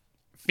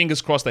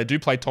 Fingers crossed they do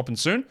play Toppin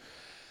soon.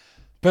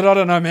 But I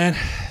don't know, man.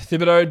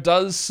 Thibodeau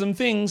does some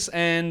things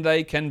and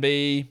they can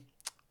be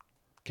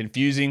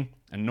confusing,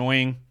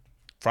 annoying,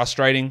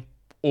 frustrating,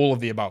 all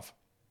of the above.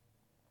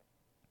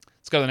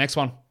 Let's go to the next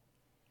one.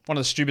 One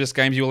of the stupidest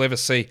games you will ever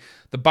see.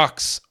 The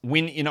Bucks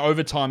win in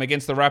overtime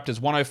against the Raptors,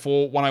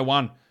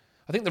 104-101.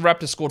 I think the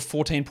Raptors scored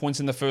 14 points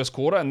in the first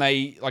quarter and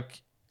they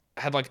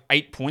had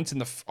 8 points in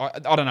the...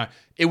 I don't know.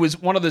 It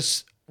was one of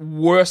the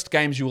worst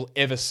games you will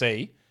ever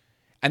see.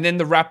 And then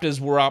the Raptors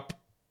were up...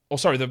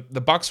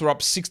 the Bucks were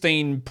up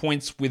 16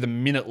 points with a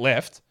minute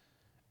left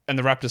and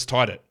the Raptors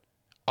tied it.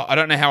 I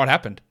don't know how it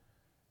happened.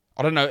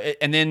 I don't know.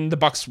 And then the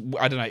Bucks...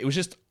 I don't know. It was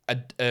just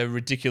a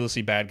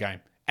ridiculously bad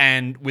game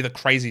and with a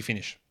crazy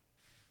finish.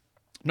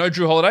 No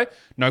Drew Holiday.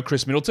 No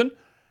Chris Middleton.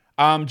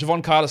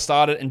 Javon Carter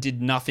started and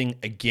did nothing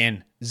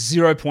again.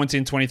 0 points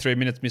in 23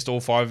 minutes, missed all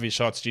 5 of his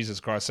shots. Jesus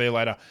Christ, see you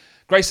later.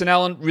 Grayson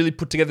Allen really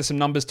put together some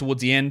numbers towards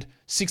the end.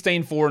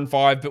 16, 4, and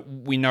 5, but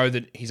we know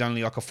that he's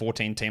only like a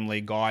 14-team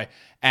league guy.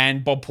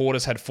 And Bob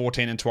Portis had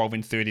 14 and 12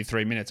 in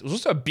 33 minutes. It was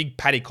also a big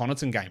Paddy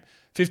Connaughton game.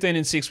 15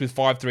 and 6 with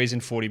 5 threes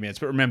in 40 minutes.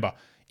 But remember,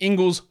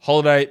 Ingles,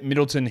 Holiday,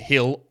 Middleton,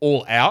 Hill,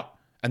 all out,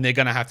 and they're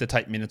going to have to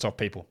take minutes off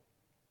people.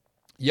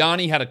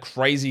 Yanni had a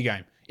crazy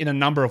game in a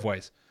number of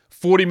ways.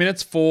 40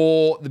 minutes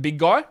for the big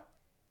guy.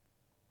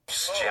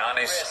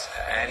 Giannis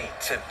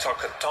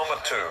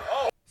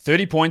Antetokounmpo.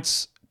 30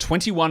 points,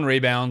 21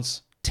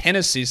 rebounds, 10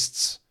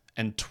 assists,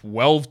 and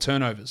 12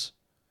 turnovers.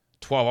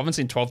 12. I haven't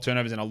seen 12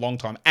 turnovers in a long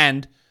time.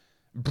 And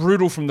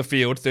brutal from the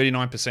field,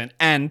 39%,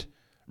 and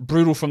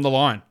brutal from the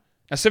line.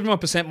 Now,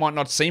 71% might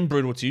not seem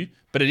brutal to you,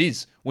 but it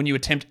is when you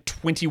attempt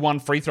 21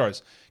 free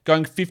throws.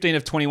 Going 15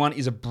 of 21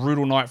 is a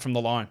brutal night from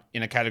the line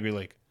in a category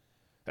league.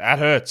 That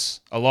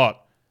hurts a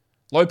lot.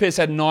 Lopez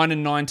had 9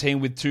 and 19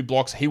 with 2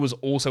 blocks. He was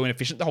also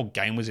inefficient. The whole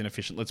game was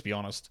inefficient, let's be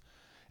honest.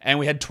 And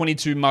we had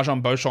 22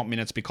 Marjon Beauchamp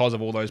minutes because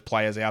of all those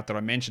players out that I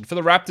mentioned. For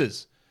the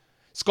Raptors,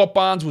 Scott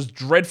Barnes was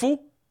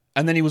dreadful,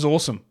 and then he was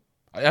awesome.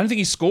 I don't think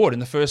he scored in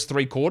the first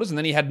 3 quarters, and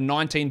then he had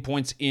 19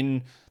 points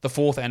in the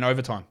fourth and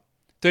overtime.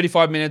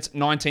 35 minutes,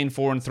 19,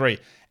 4, and 3.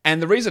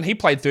 And the reason he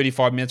played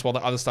 35 minutes while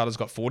the other starters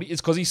got 40 is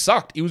because he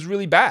sucked. He was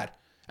really bad.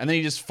 And then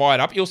he just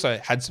fired up. He also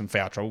had some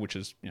foul trouble, which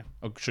is,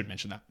 I should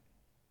mention that.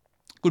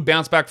 Good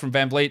bounce back from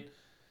Van Vliet.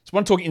 So I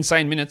want to talk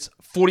insane minutes.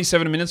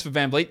 47 minutes for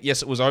Van Vliet.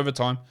 Yes, it was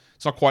overtime.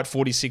 It's not quite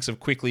 46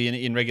 of quickly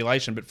in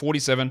regulation, but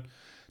 47.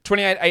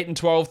 28, 8 and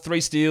 12,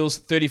 3 steals,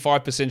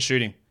 35%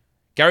 shooting.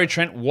 Gary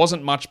Trent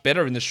wasn't much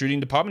better in the shooting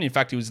department. In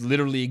fact, he was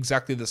literally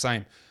exactly the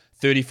same.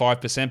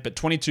 35%, but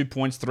 22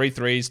 points, 3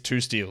 threes,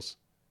 2 steals.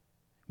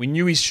 We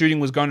knew his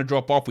shooting was going to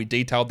drop off. We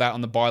detailed that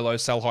on the buy low,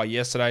 sell high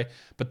yesterday.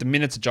 But the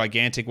minutes are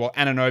gigantic. While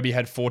Anunoby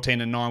had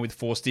 14 and 9 with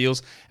 4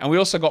 steals. And we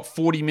also got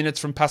 40 minutes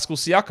from Pascal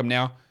Siakam.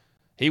 Now,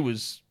 he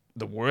was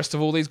the worst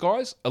of all these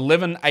guys.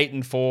 11, 8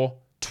 and 4,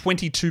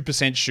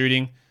 22%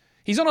 shooting.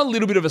 He's on a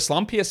little bit of a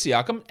slump here,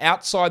 Siakam.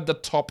 Outside the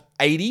top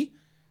 80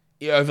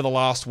 over the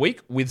last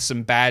week with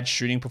some bad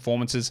shooting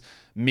performances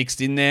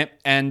mixed in there.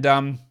 And,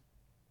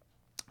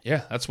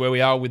 that's where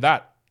we are with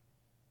that.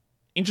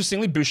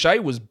 Interestingly,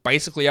 Boucher was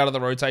basically out of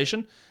the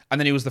rotation, and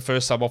then he was the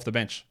first sub off the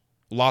bench.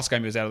 Last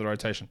game, he was out of the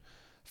rotation.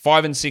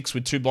 5 and 6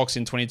 with 2 blocks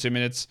in 22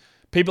 minutes.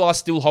 People are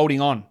still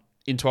holding on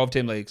in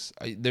 12-team leagues.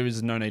 There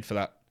is no need for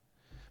that.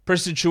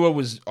 Precious Achiuwa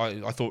was,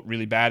 I thought,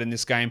 really bad in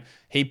this game.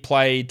 He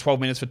played 12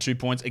 minutes for 2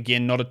 points.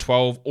 Again, not a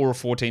 12 or a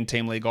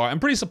 14-team league guy. I'm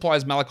pretty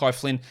surprised Malachi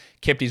Flynn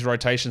kept his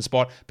rotation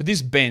spot. But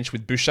this bench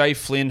with Boucher,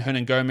 Flynn,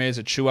 Hernan Gomez,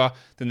 Achiuwa,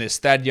 then there's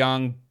Thad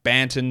Young,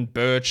 Banton,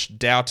 Birch,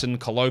 Doughton,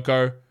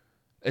 Koloko.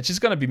 It's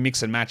just going to be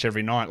mix and match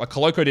every night. Like,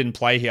 Koloko didn't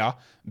play here.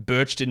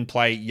 Birch didn't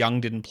play.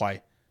 Young didn't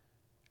play.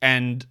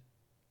 And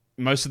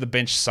most of the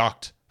bench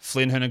sucked.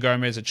 Flynn, Hernan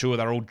Gomez, Achiuwa,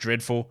 they're all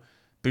dreadful.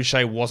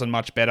 Boucher wasn't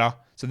much better.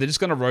 So they're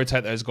just going to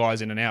rotate those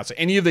guys in and out. So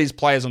any of these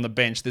players on the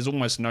bench, there's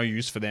almost no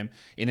use for them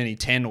in any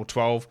 10 or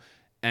 12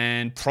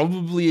 and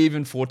probably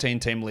even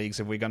 14-team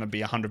leagues if we're going to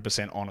be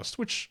 100% honest,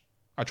 which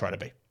I try to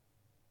be.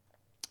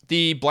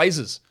 The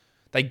Blazers,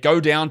 they go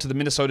down to the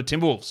Minnesota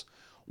Timberwolves.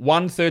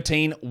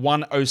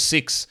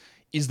 113-106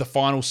 is the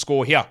final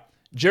score here.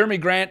 Jeremy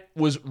Grant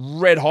was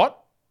red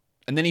hot,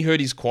 and then he hurt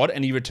his quad,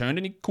 and he returned,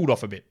 and he cooled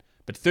off a bit.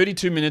 But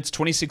 32 minutes,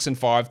 26 and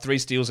 5, 3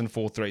 steals and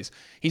 4 threes.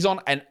 He's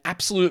on an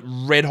absolute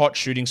red-hot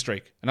shooting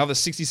streak. Another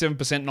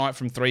 67% night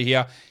from 3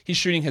 here. His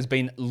shooting has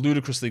been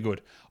ludicrously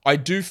good. I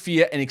do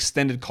fear an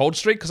extended cold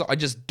streak because I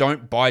just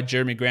don't buy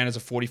Jeremy Grant as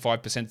a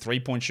 45%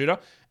 three-point shooter,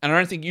 and I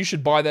don't think you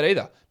should buy that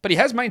either. But he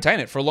has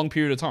maintained it for a long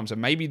period of time, so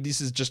maybe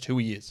this is just who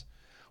he is.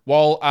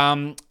 While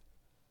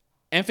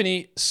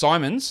Anthony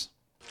Simons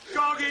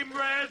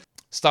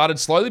started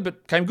slowly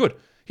but came good.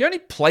 He only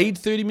played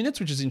 30 minutes,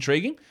 which is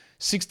intriguing.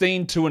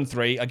 16, 2 and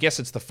 3. I guess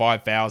it's the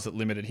 5 fouls that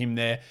limited him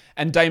there.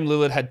 And Dame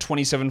Lillard had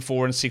 27,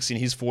 4 and 6 in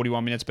his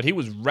 41 minutes, but he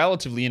was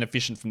relatively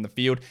inefficient from the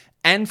field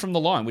and from the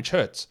line, which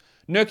hurts.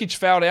 Nurkic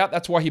fouled out.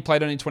 That's why he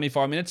played only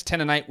 25 minutes, 10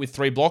 and 8 with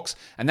 3 blocks.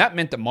 And that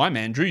meant that my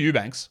man, Drew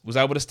Eubanks, was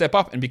able to step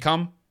up and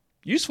become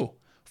useful.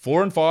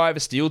 4 and 5, a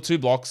steal, 2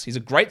 blocks. He's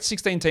a great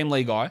 16-team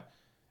league guy,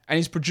 and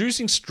he's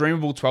producing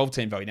streamable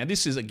 12-team value. Now,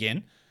 this is,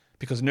 again,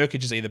 because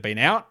Nurkic has either been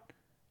out,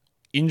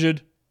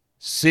 injured,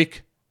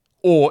 sick,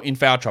 or in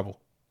foul trouble.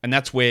 And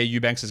that's where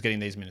Eubanks is getting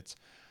these minutes.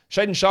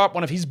 Shaedon Sharpe,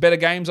 one of his better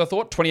games, I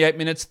thought. 28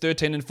 minutes,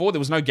 13 and 4. There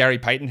was no Gary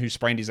Payton who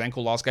sprained his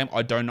ankle last game.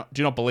 I do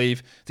not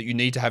believe that you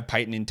need to have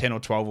Payton in 10 or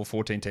 12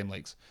 or 14-team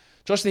leagues.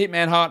 Josh the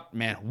Hitman Hart,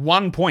 man,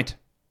 1 point.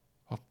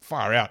 Oh,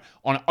 far out.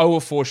 On 0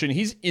 of 4 shooting.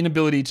 His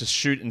inability to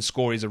shoot and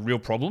score is a real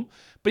problem.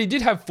 But he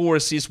did have 4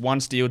 assists, 1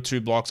 steal, 2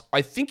 blocks.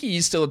 I think he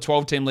is still a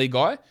 12-team league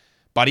guy,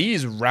 but he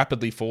is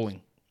rapidly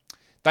falling.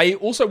 They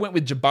also went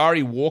with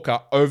Jabari Walker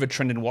over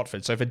Trendon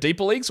Watford. So for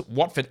deeper leagues,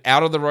 Watford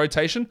out of the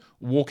rotation,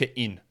 Walker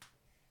in.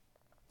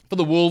 For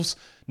the Wolves,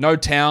 no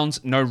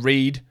Towns, no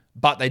Reed,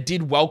 but they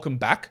did welcome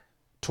back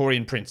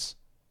Taurean Prince.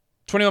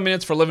 21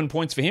 minutes for 11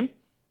 points for him.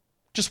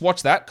 Just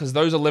watch that because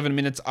those 11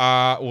 minutes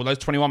those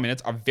 21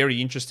 minutes are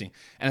very interesting.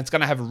 And it's going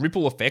to have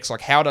ripple effects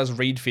like how does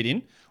Reed fit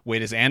in? Where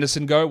does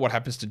Anderson go? What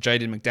happens to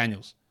Jaden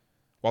McDaniels?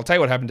 Well, I'll tell you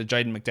what happened to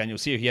Jaden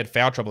McDaniels here. He had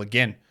foul trouble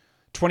again.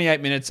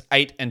 28 minutes,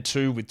 8 and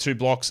 2 with 2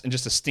 blocks, and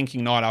just a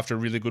stinking night after a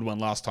really good one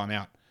last time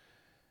out.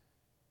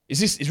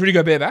 Is Rudy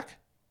Gobert back?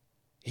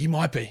 He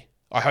might be.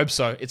 I hope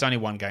so. It's only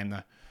 1 game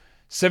though.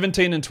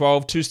 17 and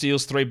 12, 2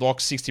 steals, 3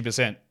 blocks,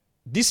 60%.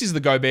 This is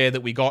the Gobert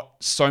that we got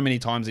so many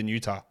times in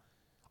Utah.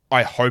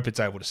 I hope it's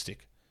able to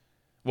stick.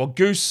 Well,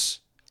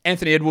 Goose,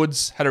 Anthony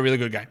Edwards had a really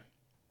good game.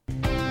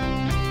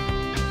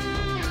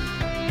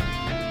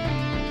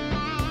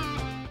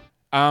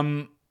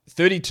 Um,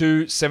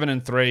 32, 7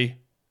 and 3.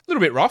 A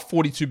little bit rough,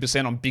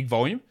 42% on big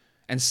volume,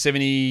 and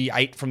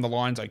 78 from the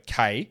line's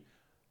okay.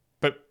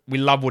 But we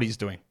love what he's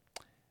doing.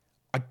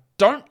 I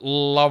don't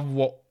love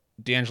what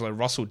D'Angelo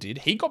Russell did.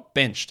 He got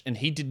benched, and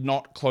he did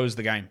not close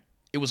the game.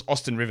 It was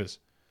Austin Rivers.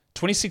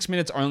 26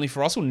 minutes only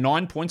for Russell,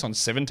 9 points on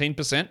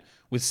 17%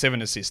 with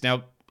 7 assists.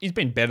 Now, he's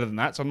been better than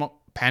that, so I'm not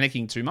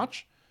panicking too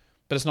much,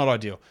 but it's not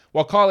ideal.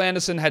 While Kyle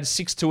Anderson had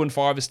 6, 2 and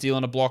 5, a steal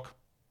and a block,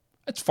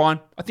 it's fine.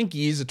 I think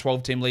he is a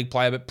 12-team league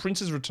player, but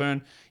Prince's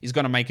return is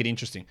going to make it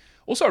interesting.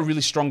 Also, a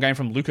really strong game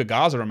from Luka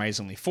Garza,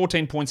 amazingly.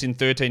 14 points in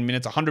 13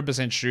 minutes,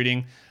 100%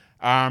 shooting.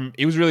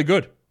 He was really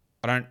good.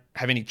 I don't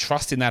have any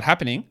trust in that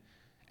happening,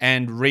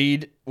 and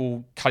Reed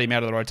will cut him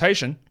out of the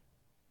rotation.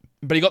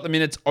 but he got the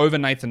minutes over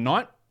Nathan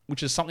Knight,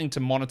 which is something to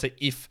monitor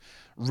if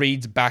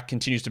Reed's back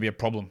continues to be a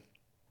problem.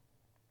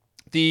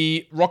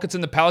 The Rockets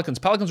and the Pelicans.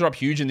 Pelicans are up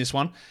huge in this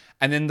one,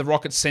 and then the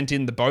Rockets sent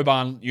in the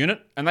Boban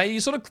unit, and they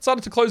sort of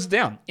started to close it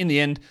down. In the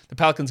end, the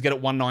Pelicans get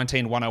it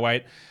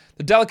 119-108.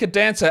 The delicate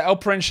dancer,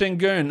 Alperen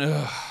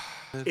Şengün.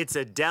 It's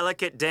a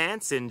delicate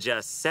dance in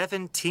just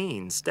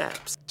 17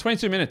 steps.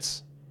 22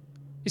 minutes.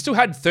 He still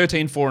had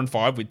 13, 4, and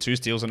 5 with 2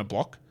 steals and a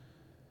block.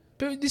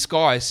 But this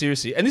guy,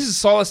 seriously, and this is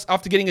Silas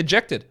after getting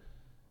ejected.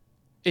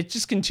 It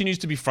just continues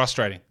to be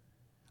frustrating.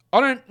 I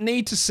don't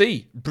need to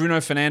see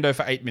Bruno Fernando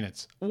for 8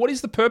 minutes. What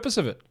is the purpose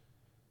of it?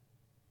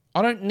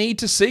 I don't need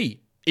to see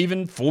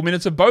even 4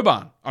 minutes of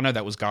Boban. I know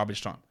that was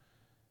garbage time.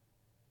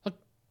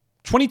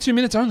 22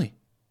 minutes only.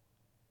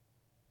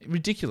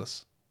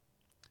 Ridiculous.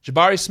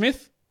 Jabari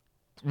Smith,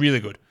 really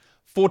good.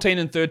 14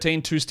 and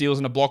 13, 2 steals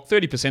and a block.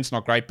 30% is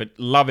not great, but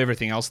love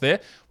everything else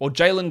there. While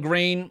Jalen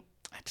Green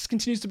just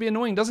continues to be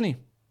annoying, doesn't he?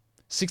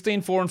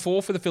 16, 4 and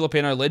 4 for the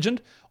Filipino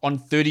legend on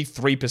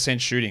 33%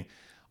 shooting.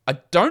 I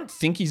don't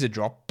think he's a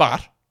drop,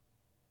 but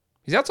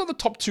he's outside the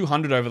top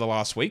 200 over the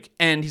last week,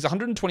 and he's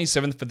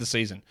 127th for the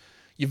season.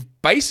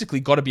 You've basically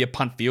got to be a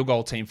punt field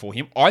goal team for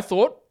him. I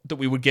thought that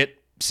we would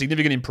get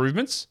significant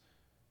improvements,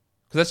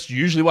 because that's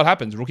usually what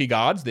happens. Rookie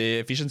guards,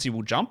 their efficiency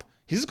will jump.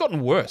 His has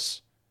gotten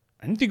worse.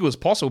 I didn't think it was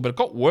possible, but it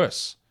got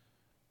worse.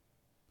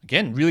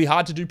 Again, really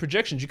hard to do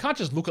projections. You can't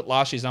just look at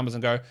last year's numbers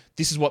and go,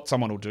 this is what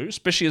someone will do,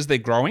 especially as they're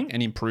growing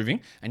and improving,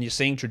 and you're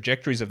seeing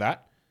trajectories of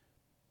that.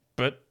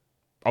 But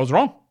I was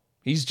wrong.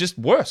 He's just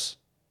worse.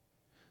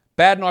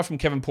 Bad night from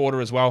Kevin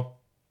Porter as well.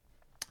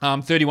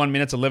 31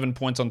 minutes, 11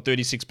 points on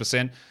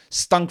 36%.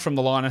 Stunk from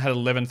the line and had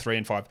 11, 3,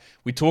 and 5.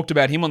 We talked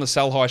about him on the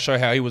Sell High show,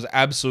 how he was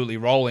absolutely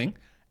rolling,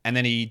 and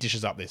then he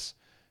dishes up this.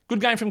 Good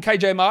game from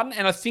KJ Martin,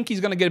 and I think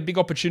he's going to get a big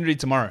opportunity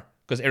tomorrow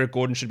because Eric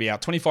Gordon should be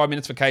out. 25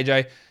 minutes for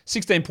KJ,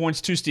 16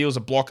 points, 2 steals, a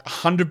block,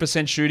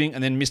 100% shooting,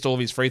 and then missed all of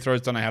his free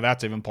throws. Don't know how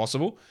that's even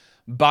possible.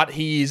 But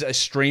he is a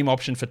stream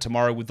option for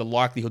tomorrow with the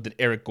likelihood that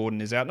Eric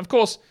Gordon is out. And of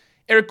course,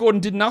 Eric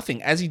Gordon did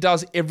nothing, as he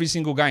does every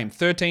single game.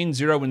 13,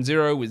 0, and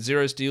 0 with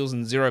 0 steals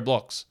and 0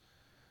 blocks.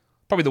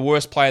 Probably the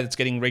worst player that's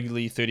getting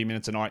regularly 30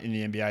 minutes a night in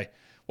the NBA.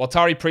 While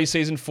Tari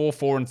preseason 4,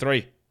 4, and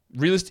 3.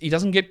 He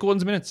doesn't get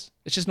Gordon's minutes.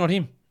 It's just not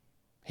him.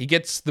 He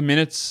gets the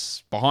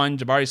minutes behind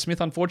Jabari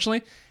Smith,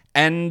 unfortunately.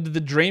 And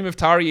the dream of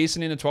Tari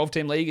Eason in a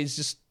 12-team league is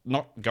just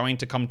not going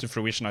to come to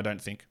fruition, I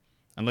don't think.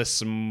 Unless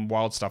some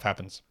wild stuff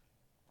happens.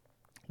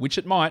 Which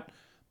it might,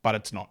 but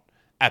it's not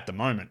at the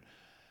moment.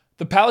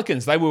 The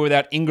Pelicans, they were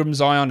without Ingram,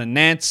 Zion, and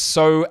Nance.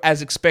 So,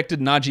 as expected,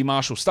 Najee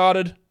Marshall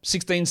started.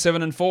 16,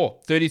 7, and 4.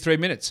 33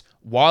 minutes.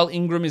 While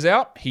Ingram is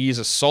out, he is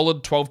a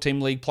solid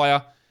 12-team league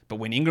player. But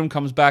when Ingram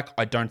comes back,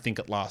 I don't think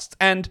it lasts.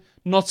 And,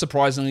 not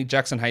surprisingly,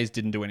 Jackson Hayes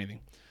didn't do anything.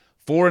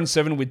 4 and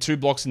 7 with 2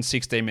 blocks in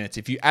 16 minutes.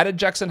 If you added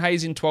Jackson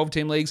Hayes in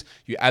 12-team leagues,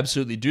 you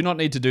absolutely do not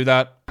need to do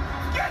that. Get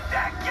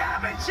that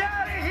garbage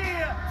out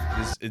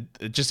of here!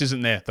 It just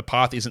isn't there. The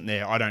path isn't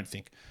there, I don't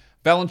think.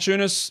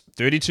 Valanciunas,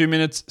 32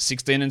 minutes,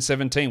 16 and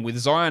 17. With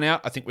Zion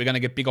out, I think we're going to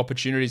get big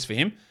opportunities for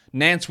him.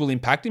 Nance will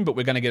impact him, but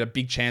we're going to get a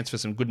big chance for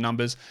some good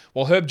numbers.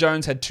 While Herb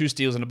Jones had 2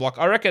 steals and a block,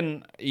 I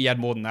reckon he had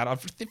more than that. I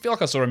feel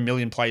like I saw a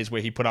million plays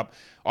where he put up...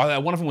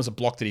 one of them was a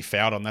block that he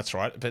fouled on, that's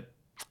right. But,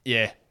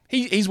 yeah,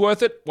 he's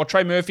worth it. While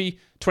Trey Murphy,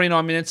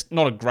 29 minutes,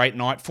 not a great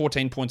night,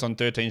 14 points on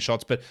 13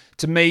 shots. But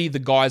to me, the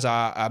guys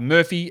are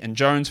Murphy and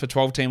Jones for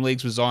 12-team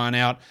leagues with Zion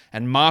out,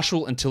 and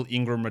Marshall until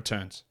Ingram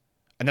returns.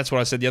 And that's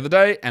what I said the other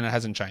day, and it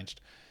hasn't changed.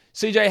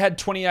 CJ had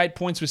 28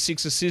 points with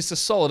 6 assists, a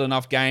solid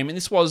enough game, and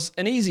this was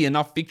an easy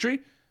enough victory,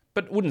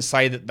 but wouldn't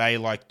say that they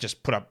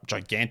just put up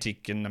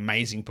gigantic and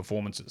amazing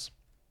performances.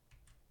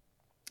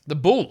 The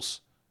Bulls.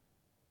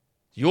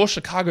 Your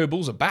Chicago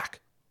Bulls are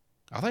back.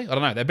 Are they? I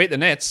don't know. They beat the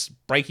Nets,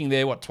 breaking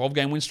their,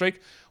 12-game win streak?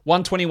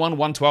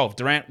 121-112.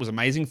 Durant was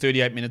amazing.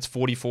 38 minutes,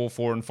 44,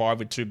 4 and 5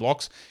 with 2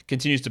 blocks.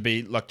 Continues to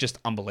be just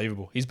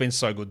unbelievable. He's been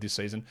so good this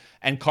season.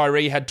 And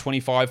Kyrie had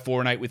 25, 4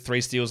 and 8 with 3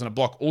 steals and a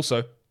block.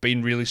 Also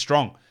been really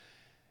strong.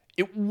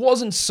 It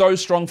wasn't so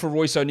strong for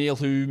Royce O'Neal,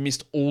 who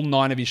missed all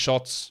 9 of his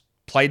shots,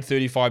 played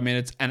 35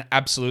 minutes, and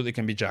absolutely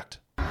can be jacked.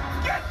 Get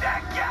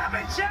that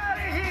garbage out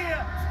of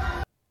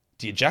here!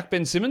 Do you jack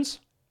Ben Simmons?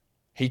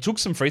 He took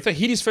some free throws.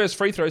 Hit his first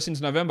free throw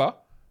since November.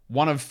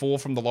 1 of 4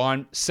 from the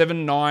line.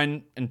 7,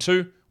 9, and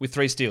 2 with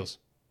 3 steals.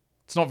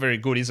 It's not very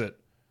good, is it?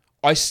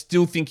 I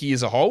still think he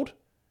is a hold,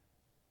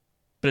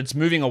 but it's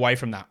moving away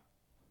from that.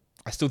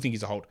 I still think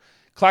he's a hold.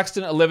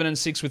 Claxton, 11 and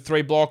 6 with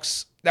 3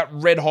 blocks. That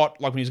red hot,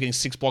 like when he was getting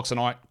 6 blocks a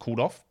night, cooled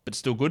off, but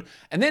still good.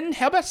 And then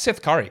how about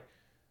Seth Curry?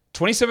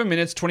 27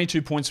 minutes,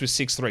 22 points with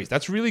 6 threes.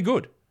 That's really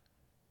good.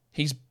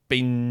 He's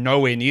been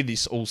nowhere near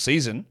this all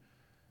season.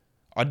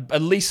 I'd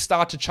at least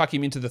start to chuck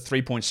him into the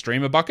 3-point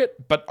streamer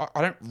bucket, but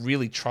I don't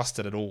really trust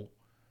it at all.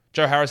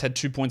 Joe Harris had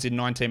 2 points in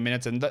 19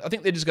 minutes, and I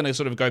think they're just going to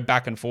sort of go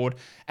back and forward.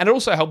 And it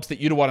also helps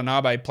that Yuta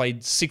Watanabe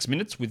played 6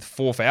 minutes with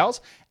 4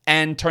 fouls,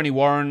 and Tony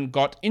Warren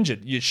got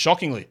injured.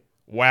 Shockingly.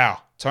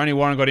 Wow. Tony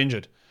Warren got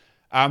injured.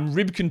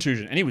 Rib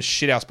contusion, and he was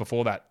shithouse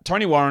before that.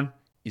 Tony Warren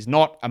is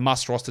not a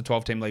must-roster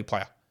 12-team league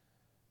player.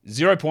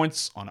 0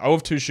 points on 0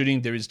 of 2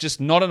 shooting. There is just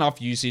not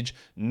enough usage,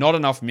 not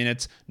enough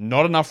minutes,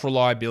 not enough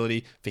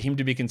reliability for him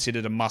to be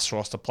considered a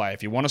must-roster player.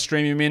 If you want to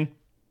stream him in,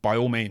 by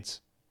all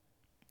means.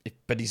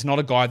 But he's not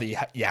a guy that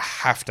you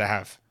have to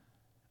have.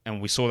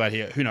 And we saw that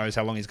here. Who knows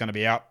how long he's going to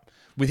be out.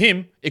 With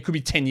him, it could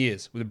be 10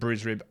 years with a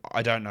bruised rib.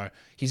 I don't know.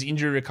 His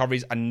injury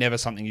recoveries are never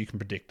something you can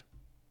predict.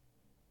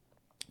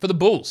 For the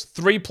Bulls,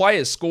 3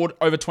 players scored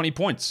over 20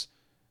 points.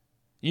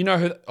 You know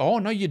who... Oh,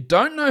 no, you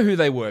don't know who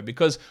they were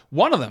because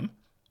one of them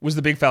was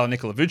the big fella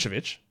Nikola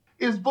Vucevic.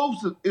 It's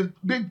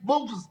Big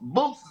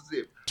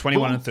Vucevic.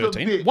 21 and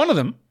 13. One of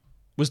them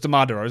was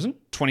DeMar DeRozan,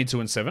 22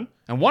 and 7.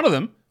 And one of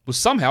them was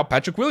somehow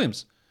Patrick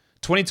Williams,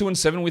 22 and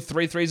 7 with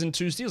 3 threes and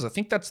 2 steals. I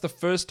think that's the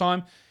first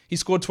time he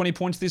scored 20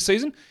 points this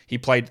season. He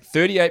played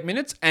 38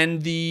 minutes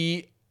and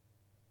the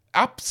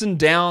ups and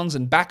downs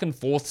and back and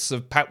forths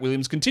of Pat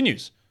Williams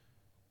continues.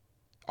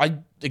 I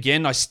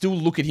still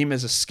look at him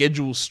as a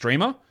scheduled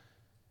streamer,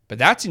 but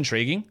that's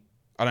intriguing.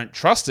 I don't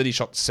trust it. He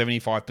shot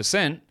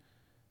 75%.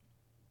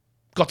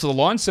 Got to the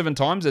line 7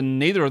 times, and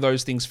neither of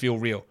those things feel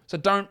real. So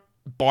don't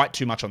bite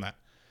too much on that.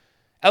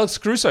 Alex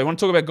Caruso, you want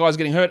to talk about guys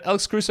getting hurt?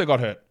 Alex Caruso got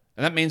hurt.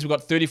 And that means we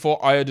got 34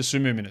 Ayo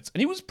Dosunmu minutes.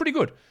 And he was pretty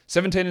good.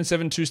 17 and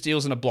 7, 2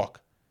 steals and a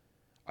block.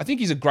 I think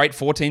he's a great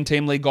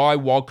 14-team league guy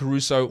while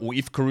Caruso, or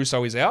if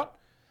Caruso is out.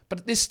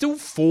 But there's still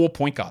 4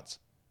 point guards.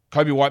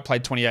 Kobe White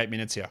played 28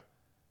 minutes here,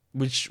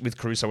 which with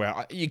Caruso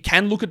out. You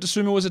can look at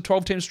Dosunmu as a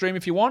 12-team stream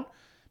if you want,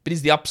 but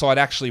is the upside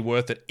actually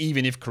worth it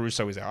even if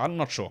Caruso is out? I'm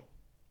not sure.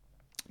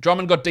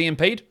 Drummond got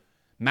DMP'd.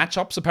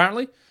 Matchups,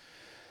 apparently.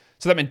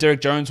 So that meant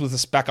Derek Jones was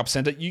the backup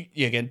center.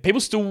 Again, people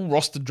still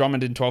rostered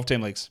Drummond in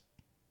 12-team leagues.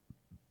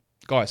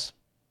 Guys,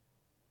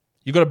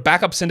 you got a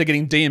backup center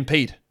getting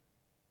DMP'd.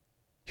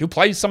 He'll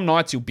play some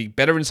nights. He'll be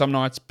better in some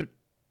nights, but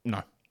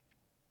no.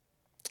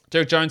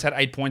 Derek Jones had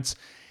 8 points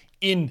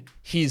in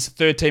his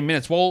 13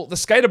 minutes. Well, the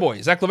skater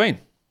boy, Zach LaVine.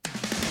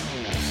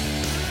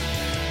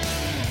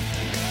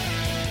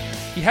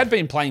 He had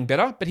been playing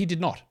better, but he did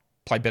not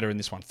play better in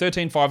this one.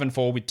 13, 5, and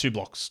 4 with 2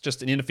 blocks.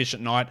 Just an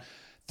inefficient night.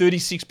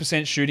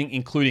 36% shooting,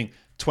 including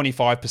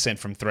 25%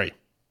 from 3.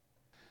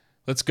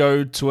 Let's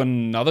go to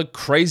another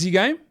crazy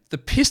game. The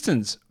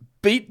Pistons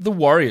beat the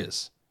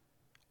Warriors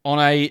on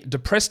a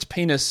depressed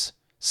penis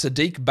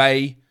Saddiq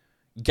Bey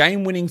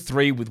game-winning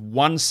 3 with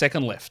 1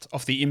 second left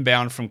off the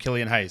inbound from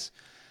Killian Hayes.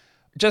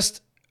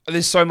 There's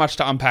so much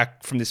to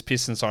unpack from this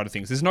Pistons side of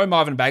things. There's no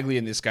Marvin Bagley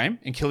in this game,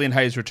 and Killian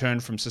Hayes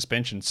returned from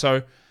suspension.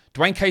 So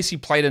Dwayne Casey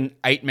played an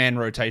 8-man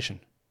rotation.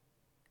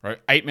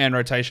 Right? 8-man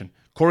rotation.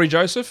 Corey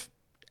Joseph,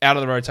 out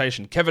of the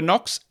rotation. Kevin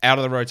Knox, out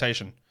of the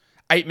rotation.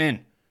 8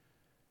 men.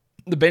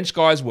 The bench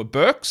guys were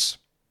Burks,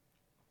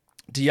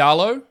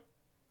 Diallo,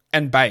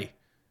 and Bey.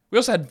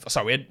 We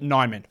had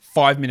 9 men.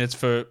 5 minutes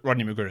for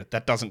Rodney McGruder.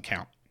 That doesn't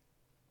count.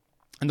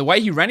 And the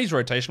way he ran his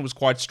rotation was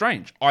quite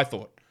strange, I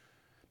thought.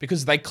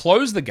 Because they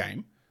closed the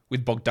game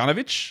with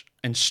Bogdanovic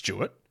and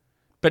Stewart,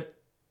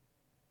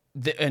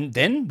 and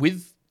then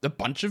with a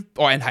bunch of...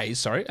 and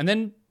Hayes, and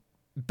then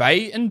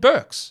Bey and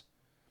Burks.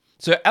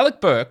 So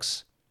Alec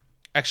Burks...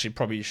 Actually,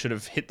 probably should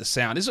have hit the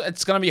sound.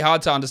 It's going to be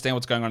hard to understand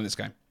what's going on in this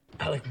game.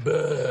 Alec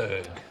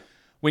Burks.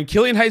 When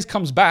Killian Hayes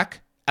comes back,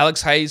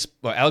 Alex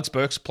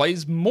Burks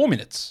plays more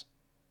minutes.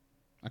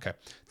 Okay.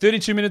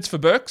 32 minutes for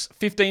Burks,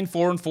 15,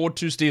 4, and 4,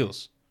 2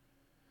 steals.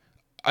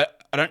 I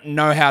don't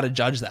know how to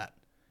judge that.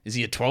 Is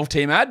he a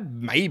 12-team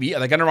ad? Maybe. Are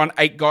they going to run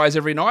 8 guys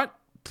every night?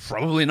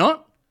 Probably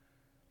not.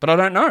 But I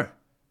don't know.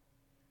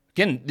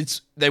 Again,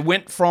 they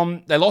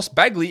lost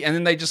Bagley and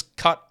then they just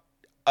cut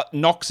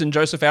Knox and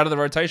Joseph out of the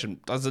rotation.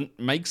 Doesn't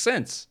make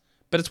sense.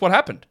 But it's what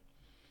happened.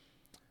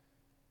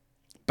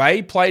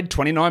 Bey played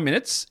 29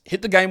 minutes,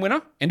 hit the game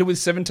winner, ended with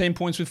 17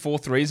 points with 4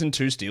 threes and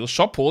 2 steals,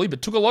 shot poorly,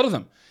 but took a lot of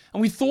them.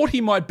 And we thought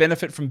he might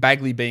benefit from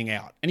Bagley being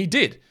out. And he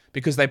did,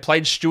 because they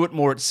played Stewart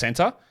more at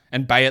center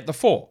and Bey at the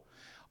 4.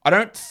 I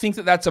don't think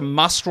that that's a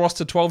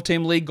must-roster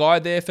 12-team league guy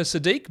there for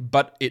Saddiq,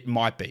 but it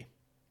might be.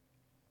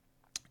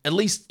 At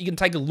least you can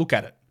take a look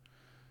at it.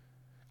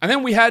 And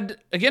then we had,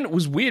 again, it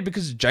was weird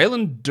because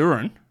Jalen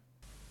Duren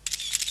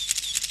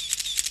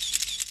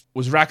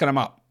was racking them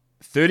up.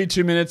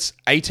 32 minutes,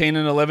 18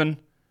 and 11,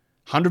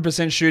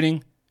 100%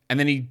 shooting, and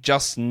then he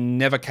just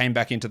never came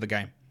back into the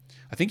game.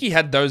 I think he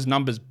had those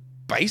numbers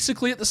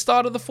basically at the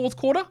start of the fourth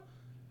quarter,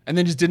 and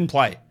then just didn't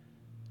play.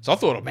 So I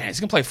thought, oh man, he's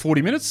going to play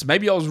 40 minutes?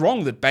 Maybe I was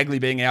wrong that Bagley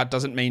being out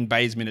doesn't mean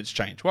Bey's minutes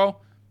change.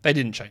 Well, they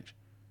didn't change.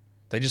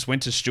 They just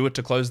went to Stewart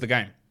to close the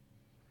game.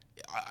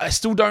 I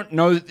still don't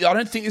know. I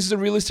don't think this is a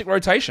realistic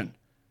rotation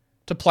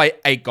to play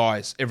 8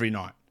 guys every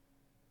night.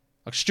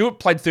 Like Stewart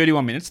played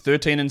 31 minutes,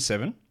 13 and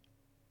 7.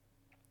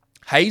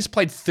 Hayes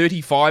played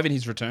 35 in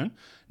his return,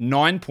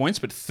 9 points,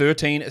 but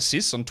 13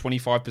 assists on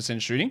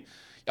 25% shooting.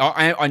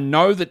 I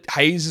know that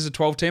Hayes is a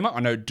 12-teamer.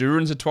 I know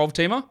Duren's a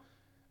 12-teamer.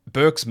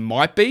 Burks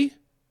might be.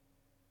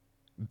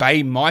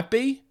 Bey might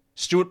be.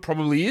 Stewart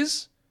probably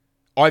is.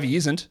 Ivy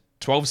isn't.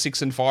 12,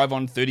 6, and 5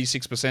 on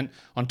 36%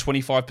 on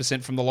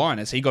 25% from the line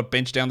as he got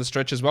benched down the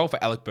stretch as well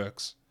for Alec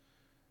Burks.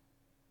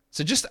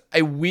 So just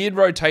a weird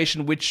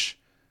rotation, which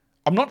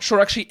I'm not sure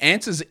actually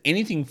answers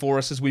anything for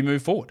us as we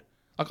move forward.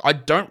 Like, I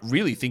don't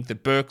really think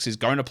that Burks is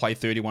going to play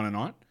 31 a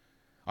night.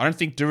 I don't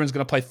think Duran's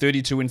going to play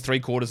 32 in 3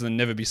 quarters and then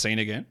never be seen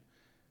again.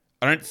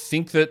 I don't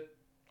think that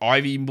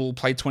Ivy will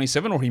play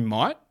 27, or he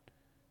might.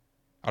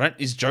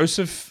 Is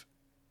Joseph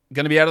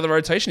going to be out of the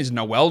rotation? Is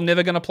Noel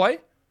never going to play?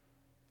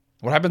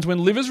 What happens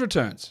when Livers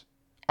returns?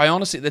 I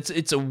honestly,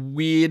 it's a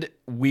weird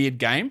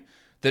game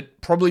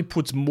that probably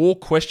puts more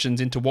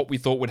questions into what we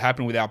thought would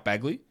happen without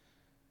Bagley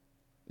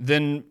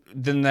than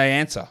they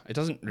answer. It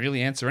doesn't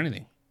really answer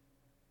anything.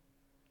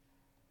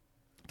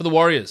 For the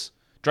Warriors,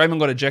 Draymond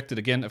got ejected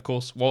again, of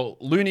course, while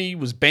Looney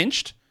was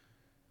benched.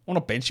 Well,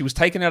 not benched. He was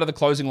taken out of the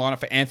closing lineup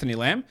for Anthony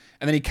Lamb,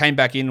 and then he came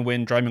back in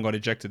when Draymond got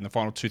ejected in the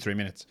final 2-3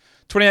 minutes.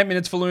 28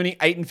 minutes for Looney,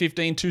 8 and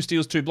 15, 2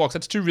 steals, 2 blocks.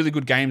 That's 2 really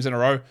good games in a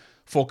row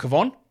for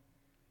Kevon.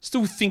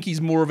 Still think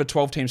he's more of a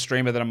 12-team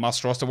streamer than a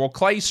must roster, while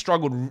Clay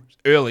struggled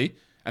early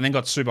and then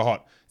got super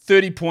hot.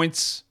 30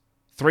 points,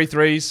 3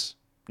 threes,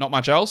 not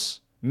much else.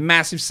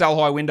 Massive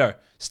sell-high window.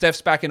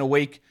 Steph's back in a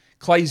week.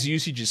 Clay's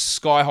usage is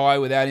sky-high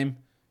without him.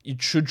 You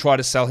should try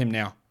to sell him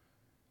now.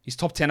 He's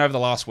top 10 over the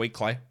last week,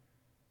 Clay.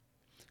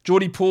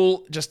 Geordie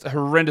Poole, just a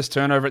horrendous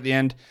turnover at the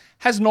end.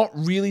 Has not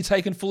really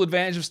taken full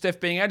advantage of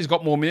Steph being out. He's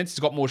got more minutes, he's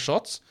got more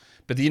shots,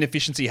 but the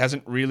inefficiency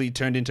hasn't really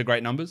turned into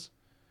great numbers.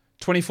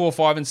 24,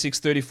 5 and 6,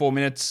 34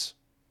 minutes.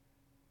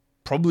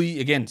 Probably,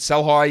 again,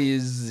 sell high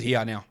is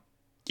here now,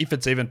 if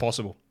it's even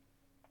possible.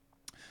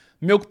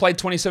 Milk played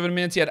 27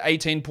 minutes. He had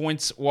 18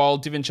 points, while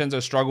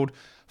DiVincenzo struggled.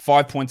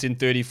 5 points in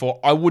 34.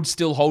 I would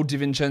still hold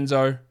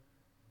DiVincenzo,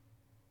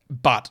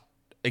 but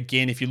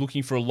again, if you're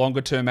looking for a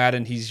longer-term add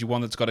and he's your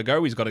one that's got to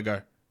go, he's got to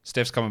go.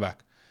 Steph's coming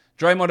back.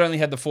 Draymond only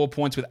had the 4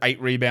 points with 8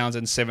 rebounds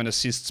and 7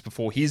 assists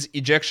before his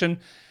ejection,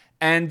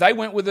 and they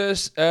went with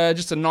just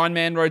a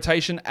 9-man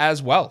rotation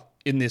as well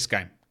in this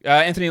game.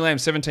 Anthony Lamb,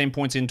 17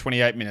 points in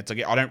 28 minutes.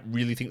 Again, I don't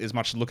really think there's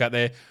much to look at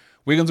there.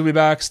 Wiggins will be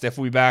back, Steph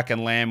will be back,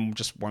 and Lamb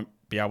just won't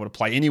be able to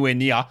play anywhere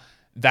near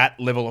that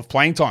level of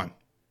playing time.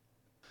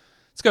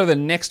 Let's go to the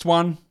next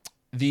one.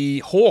 The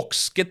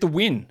Hawks get the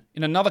win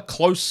in another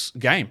close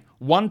game.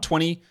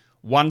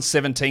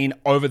 120-117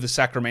 over the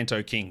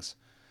Sacramento Kings.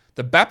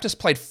 The Baptist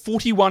played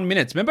 41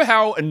 minutes. Remember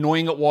how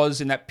annoying it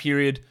was in that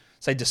period,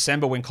 say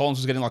December, when Collins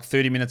was getting like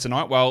 30 minutes a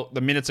night? Well,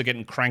 the minutes are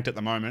getting cranked at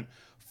the moment.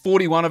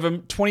 41 of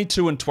them,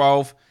 22 and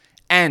 12.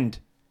 And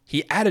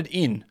he added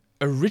in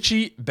a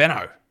Richie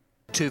Beno.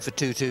 2 for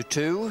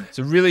 2. It's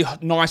a really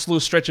nice little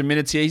stretch of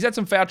minutes here. He's had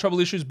some foul trouble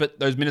issues, but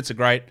those minutes are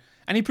great.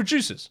 And he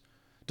produces.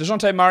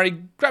 DeJounte Murray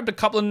grabbed a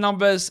couple of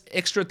numbers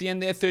extra at the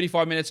end there.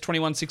 35 minutes,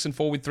 21, 6 and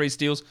 4 with 3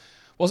 steals.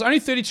 Well, it was only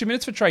 32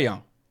 minutes for Trae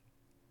Young.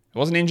 He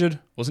wasn't injured,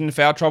 wasn't in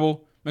foul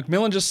trouble.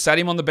 McMillan just sat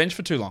him on the bench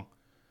for too long.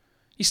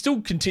 He still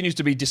continues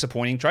to be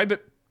disappointing, Trae,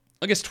 but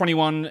I guess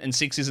 21 and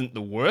 6 isn't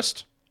the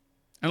worst.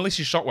 And at least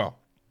he shot well.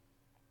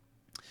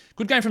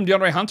 Good game from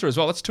DeAndre Hunter as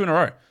well. That's 2 in a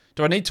row.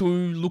 Do I need to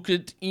look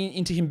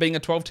into him being a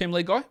 12-team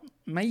league guy?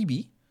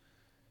 Maybe.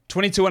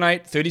 22 and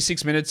 8,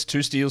 36 minutes,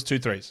 2 steals, 2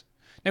 threes.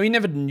 Now, he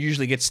never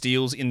usually gets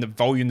steals in the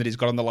volume that he's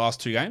got in the last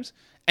 2 games,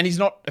 and he's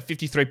not a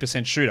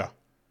 53% shooter.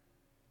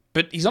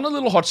 But he's on a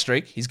little hot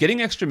streak. He's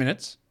getting extra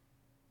minutes.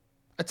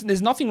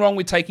 There's nothing wrong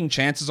with taking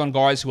chances on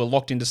guys who are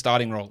locked into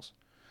starting roles.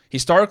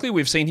 Historically,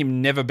 we've seen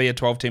him never be a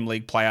 12-team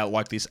league player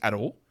like this at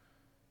all,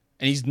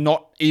 and he's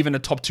not even a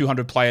top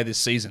 200 player this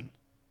season.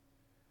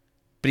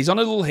 But he's on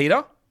a little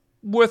heater.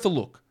 Worth a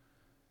look.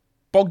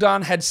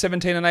 Bogdan had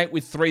 17 and 8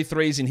 with 3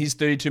 threes in his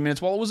 32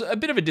 minutes. While it was a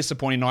bit of a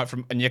disappointing night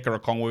from Onyeka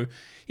Okongwu,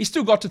 he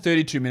still got to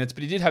 32 minutes,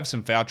 but he did have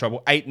some foul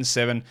trouble, 8 and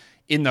 7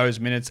 in those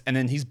minutes. And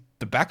then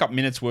the backup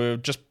minutes were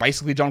just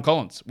basically John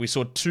Collins. We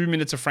saw 2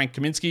 minutes of Frank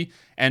Kaminsky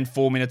and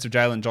 4 minutes of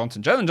Jalen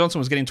Johnson. Jalen Johnson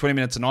was getting 20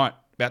 minutes a night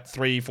about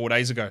 3-4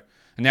 days ago,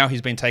 and now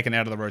he's been taken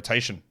out of the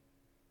rotation.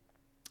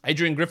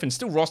 Adrian Griffin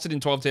still rostered in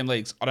 12-team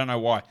leagues. I don't know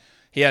why.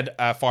 He had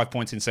 5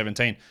 points in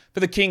 17.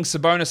 For the Kings,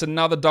 Sabonis,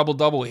 another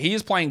double-double. He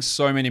is playing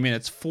so many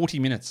minutes, 40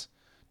 minutes.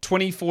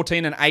 20,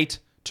 14, and 8.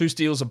 2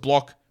 steals, a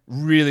block.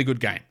 Really good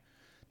game.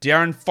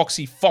 De'Aaron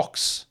Foxy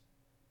Fox.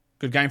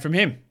 Good game from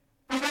him.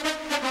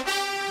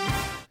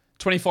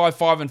 25,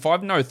 5 and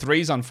 5. No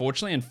threes,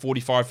 unfortunately, and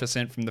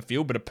 45% from the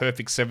field, but a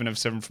perfect 7 of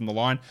 7 from the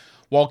line.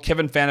 While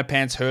Kevin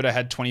Fanapants Herter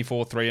had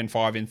 24, 3 and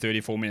 5 in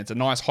 34 minutes. A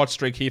nice hot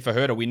streak here for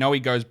Herter. We know he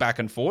goes back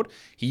and forward.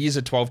 He is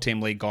a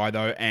 12-team league guy,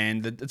 though,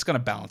 and it's going to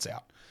balance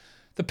out.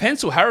 The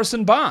pencil,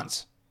 Harrison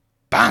Barnes.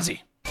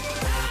 Barnesy.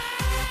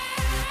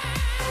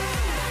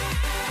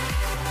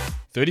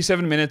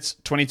 37 minutes,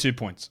 22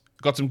 points.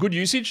 Got some good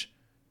usage.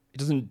 He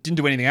didn't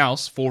do anything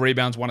else. 4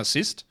 rebounds, 1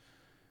 assist.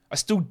 I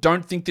still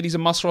don't think that he's a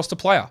must-roster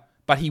player,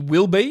 but he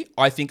will be,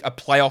 I think, a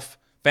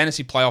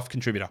fantasy playoff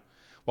contributor.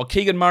 While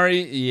Keegan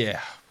Murray,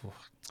 yeah.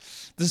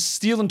 The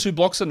steal and 2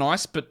 blocks are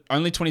nice, but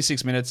only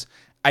 26 minutes,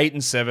 8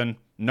 and 7,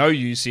 no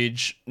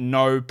usage,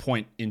 no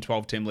point in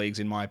 12-team leagues,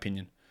 in my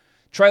opinion.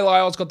 Trey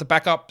Lyles got the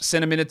backup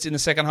center minutes in the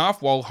second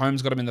half, while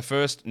Holmes got him in the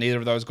first. Neither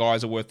of those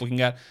guys are worth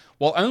looking at.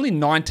 While only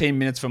 19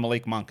 minutes for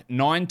Malik Monk,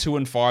 9, 2,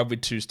 and 5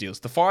 with 2 steals.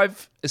 The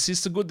 5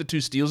 assists are good, the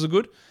 2 steals are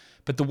good,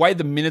 but the way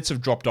the minutes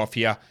have dropped off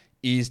here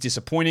is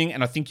disappointing,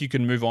 and I think you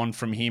can move on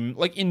from him,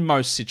 like in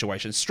most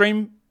situations.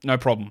 Stream, no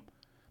problem.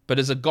 But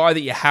as a guy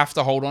that you have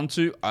to hold on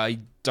to, I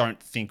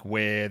don't think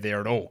we're there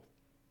at all.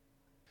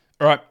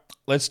 All right,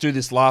 let's do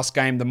this last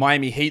game. The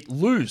Miami Heat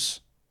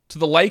lose to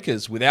the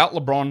Lakers without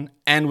LeBron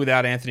and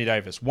without Anthony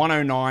Davis.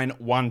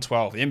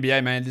 109-112. The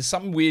NBA, man, there's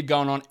something weird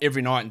going on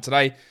every night. And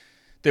today,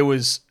 there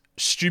was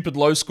stupid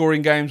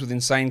low-scoring games with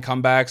insane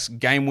comebacks,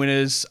 game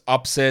winners,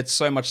 upsets,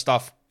 so much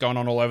stuff going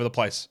on all over the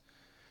place.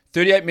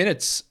 38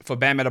 minutes for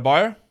Bam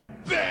Adebayo.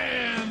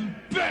 Bam,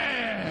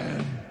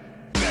 bam,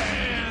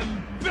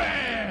 bam,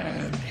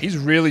 bam. He's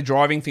really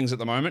driving things at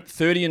the moment.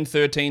 30 and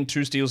 13,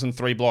 2 steals and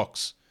 3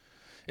 blocks.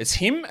 It's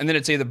him, and then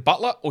it's either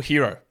Butler or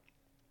Hero.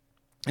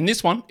 In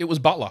this one, it was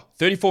Butler.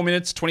 34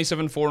 minutes,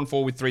 27, 4 and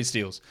 4 with 3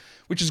 steals,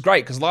 which is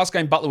great because last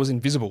game Butler was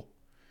invisible.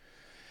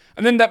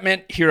 And then that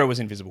meant Hero was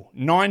invisible.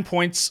 9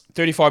 points,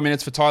 35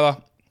 minutes for Tyler.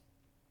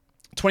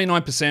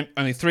 29%,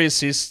 only 3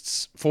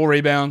 assists, 4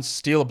 rebounds,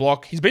 steal a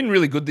block. He's been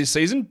really good this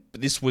season, but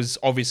this was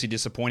obviously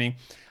disappointing.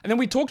 And then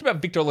we talked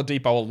about Victor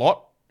Oladipo a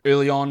lot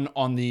early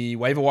on the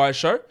waiver wire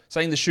show,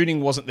 saying the shooting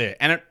wasn't there.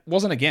 And it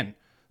wasn't again.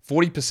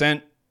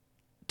 40%,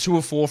 2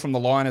 of 4 from the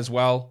line as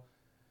well.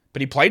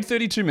 But he played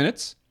 32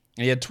 minutes,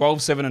 and he had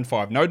 12, 7, and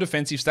 5. No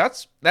defensive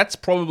stats. That's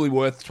probably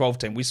worth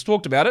 12-10. We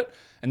talked about it,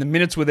 and the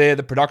minutes were there,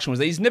 the production was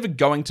there. He's never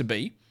going to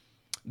be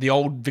the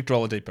old Victor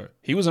Oladipo.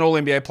 He was an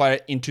All-NBA player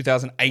in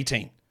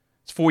 2018.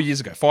 It's 5 years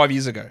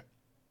ago.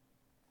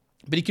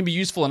 But he can be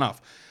useful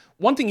enough.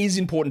 One thing is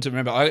important to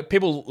remember.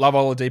 People love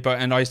Oladipo,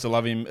 and I used to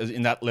love him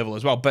in that level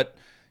as well. But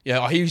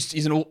yeah,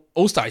 he's an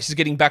all-star. He's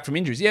getting back from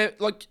injuries. Yeah,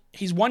 like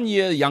he's 1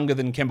 year younger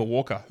than Kemba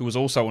Walker, who was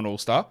also an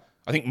all-star.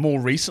 I think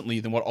more recently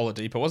than what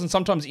Oladipo was. And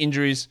sometimes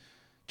injuries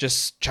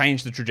just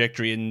change the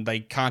trajectory and they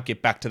can't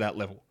get back to that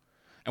level.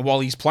 And while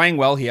he's playing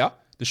well here,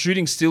 the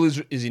shooting still is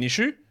an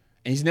issue.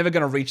 And he's never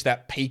going to reach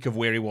that peak of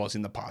where he was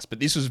in the past.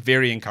 But this was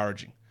very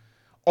encouraging.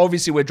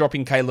 Obviously, we're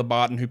dropping Caleb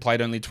Martin, who played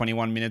only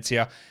 21 minutes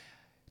here.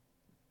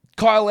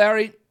 Kyle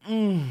Lowry,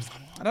 I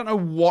don't know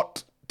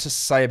what to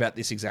say about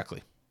this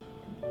exactly.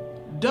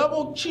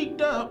 Double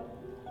cheeked up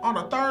on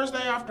a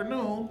Thursday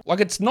afternoon. Like,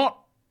 it's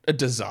not a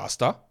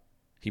disaster.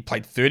 He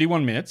played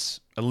 31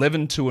 minutes,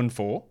 11, 2, and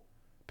 4,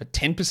 but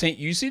 10%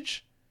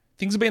 usage.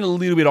 Things have been a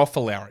little bit off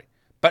for Lowry.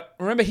 But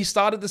remember, he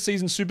started the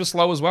season super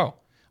slow as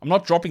well. I'm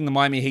not dropping the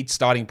Miami Heat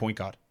starting point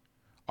guard.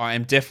 I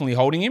am definitely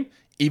holding him,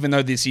 even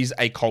though this is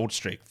a cold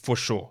streak, for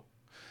sure.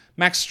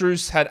 Max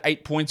Strus had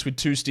 8 points with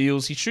 2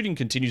 steals. His shooting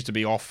continues to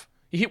be off.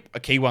 He hit a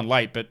key one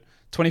late, but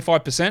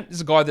 25%. This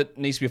is a guy that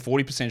needs to be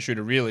a 40%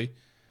 shooter, really.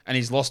 And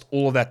he's lost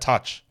all of that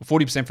touch.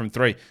 40% from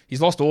 3.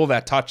 He's lost all of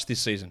that touch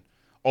this season.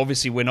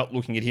 Obviously, we're not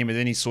looking at him as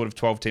any sort of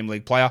 12-team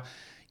league player.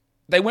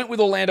 They went with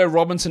Orlando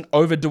Robinson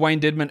over Dwayne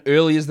Dedmon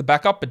early as the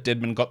backup, but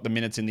Dedmon got the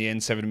minutes in the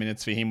end, 7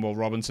 minutes for him, while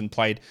Robinson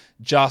played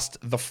just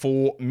the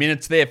 4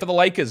 minutes there. For the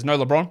Lakers, no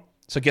LeBron.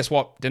 So guess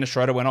what? Dennis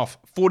Schroeder went off.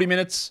 40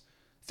 minutes,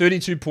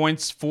 32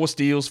 points, 4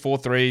 steals, 4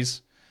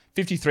 threes,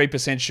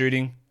 53%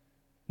 shooting.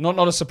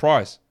 Not a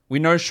surprise. We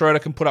know Schroeder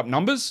can put up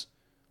numbers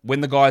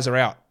when the guys are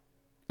out.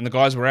 And the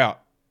guys were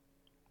out.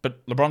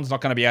 But LeBron's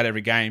not going to be out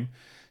every game.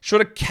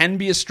 Schroeder can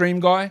be a stream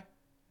guy,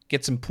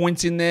 get some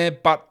points in there,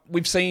 but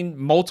we've seen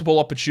multiple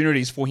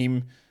opportunities for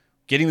him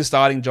getting the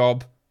starting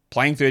job,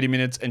 playing 30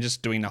 minutes, and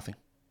just doing nothing.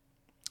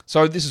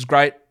 So this is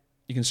great.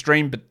 You can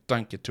stream, but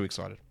don't get too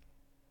excited.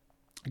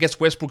 I guess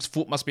Westbrook's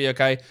foot must be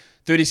okay.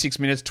 36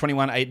 minutes,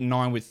 21, 8, and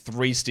 9 with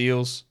 3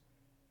 steals.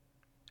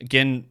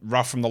 Again,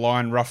 rough from the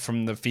line, rough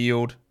from the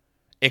field.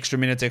 Extra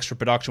minutes, extra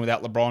production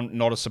without LeBron,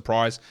 not a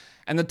surprise.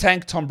 And the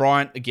tank, Tom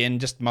Bryant, again,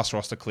 just must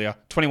roster clear.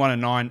 21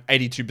 and 9,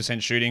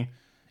 82% shooting.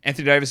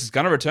 Anthony Davis is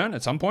going to return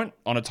at some point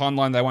on a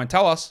timeline they won't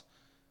tell us.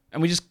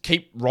 And we just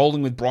keep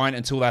rolling with Bryant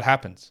until that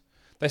happens.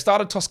 They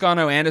started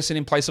Toscano Anderson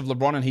in place of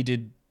LeBron and he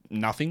did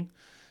nothing.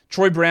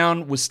 Troy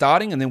Brown was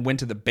starting and then went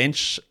to the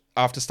bench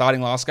after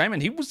starting last game,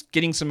 and he was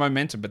getting some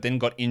momentum, but then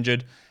got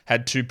injured,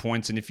 had 2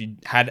 points, and if you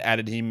had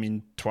added him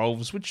in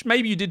 12s, which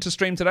maybe you did to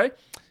stream today,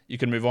 you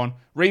can move on.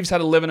 Reeves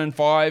had 11 and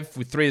 5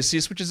 with 3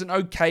 assists, which is an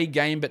okay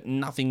game, but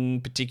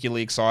nothing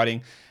particularly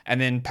exciting. And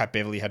then Pat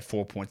Beverly had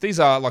 4 points. These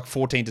are like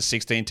 14 to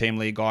 16 team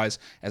league guys,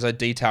 as I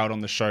detailed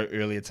on the show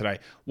earlier today.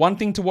 One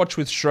thing to watch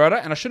with Schroeder,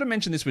 and I should have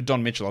mentioned this with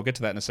Don Mitchell, I'll get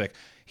to that in a sec.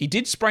 He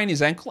did sprain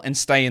his ankle and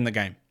stay in the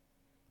game,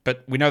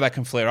 but we know that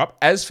can flare up.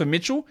 As for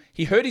Mitchell,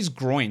 he hurt his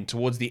groin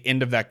towards the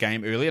end of that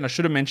game earlier, and I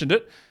should have mentioned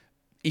it.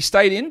 He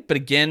stayed in, but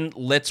again,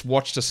 let's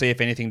watch to see if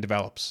anything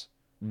develops.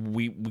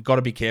 We got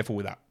to be careful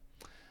with that.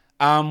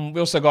 We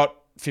also got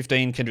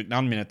 15 Kendrick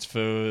Nunn minutes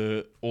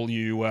for all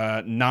you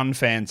Nunn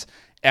fans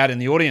out in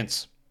the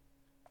audience.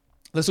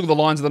 Let's look at the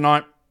lines of the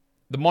night.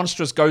 The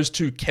monstrous goes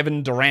to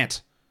Kevin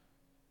Durant.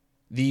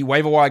 The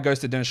waiver wire goes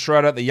to Dennis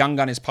Schroeder. The young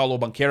gun is Paolo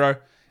Banchero.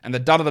 And the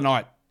dud of the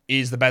night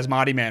is the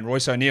Basmati man,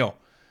 Royce O'Neal.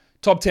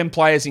 Top 10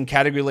 players in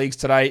category leagues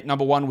today.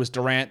 Number 1 was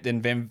Durant, then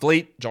Van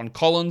Vliet, John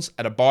Collins,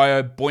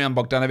 Adebayo, Bojan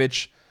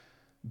Bogdanovic,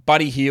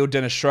 Buddy Hield,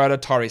 Dennis Schroeder,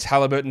 Tyrese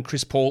Halliburton,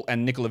 Chris Paul,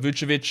 and Nikola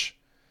Vucevic.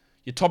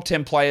 Your top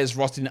 10 players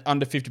rostered in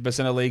under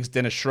 50% of leagues.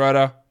 Dennis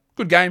Schroeder,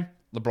 good game.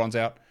 LeBron's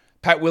out.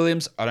 Pat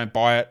Williams, I don't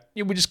buy it.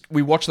 Yeah,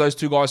 we watch those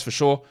two guys for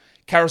sure.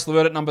 Karis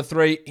LeVert at number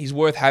 3, he's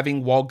worth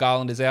having while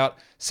Garland is out.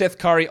 Seth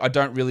Curry, I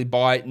don't really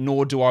buy,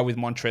 nor do I with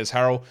Montrezl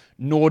Harrell,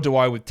 nor do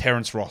I with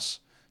Terrence Ross.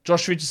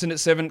 Josh Richardson at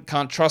 7,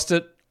 can't trust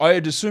it.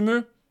 Ayo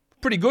Dosunmu,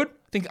 pretty good.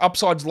 I think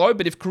upside's low,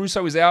 but if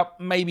Caruso is out,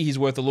 maybe he's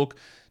worth a look.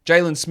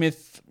 Jalen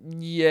Smith,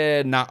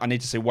 I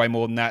need to see way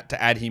more than that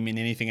to add him in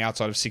anything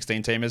outside of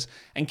 16-teamers.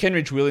 And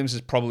Kenrich Williams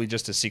is probably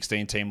just a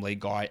 16-team league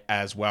guy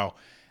as well.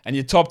 And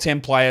your top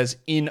 10 players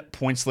in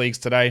points leagues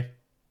today.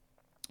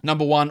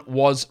 Number 1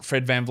 was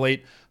Fred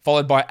VanVleet,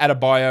 followed by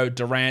Adebayo,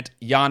 Durant,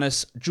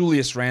 Giannis,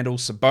 Julius Randle,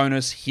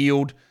 Sabonis,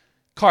 Hield,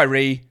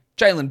 Kyrie,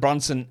 Jalen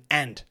Brunson,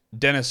 and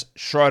Dennis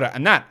Schroeder.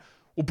 And that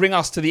will bring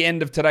us to the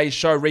end of today's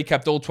show.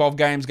 Recapped all 12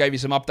 games, gave you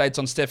some updates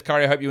on Steph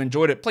Curry. I hope you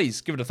enjoyed it. Please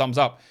give it a thumbs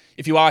up.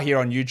 If you are here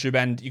on YouTube,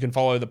 and you can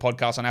follow the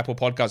podcast on Apple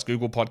Podcasts,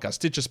 Google Podcasts,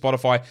 Stitcher,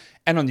 Spotify,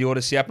 and on the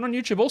Odyssey app, and on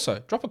YouTube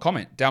also. Drop a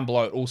comment down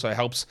below. It also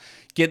helps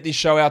get this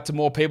show out to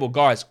more people.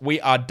 Guys,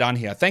 we are done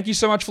here. Thank you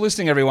so much for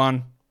listening,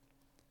 everyone.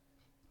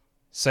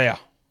 See ya.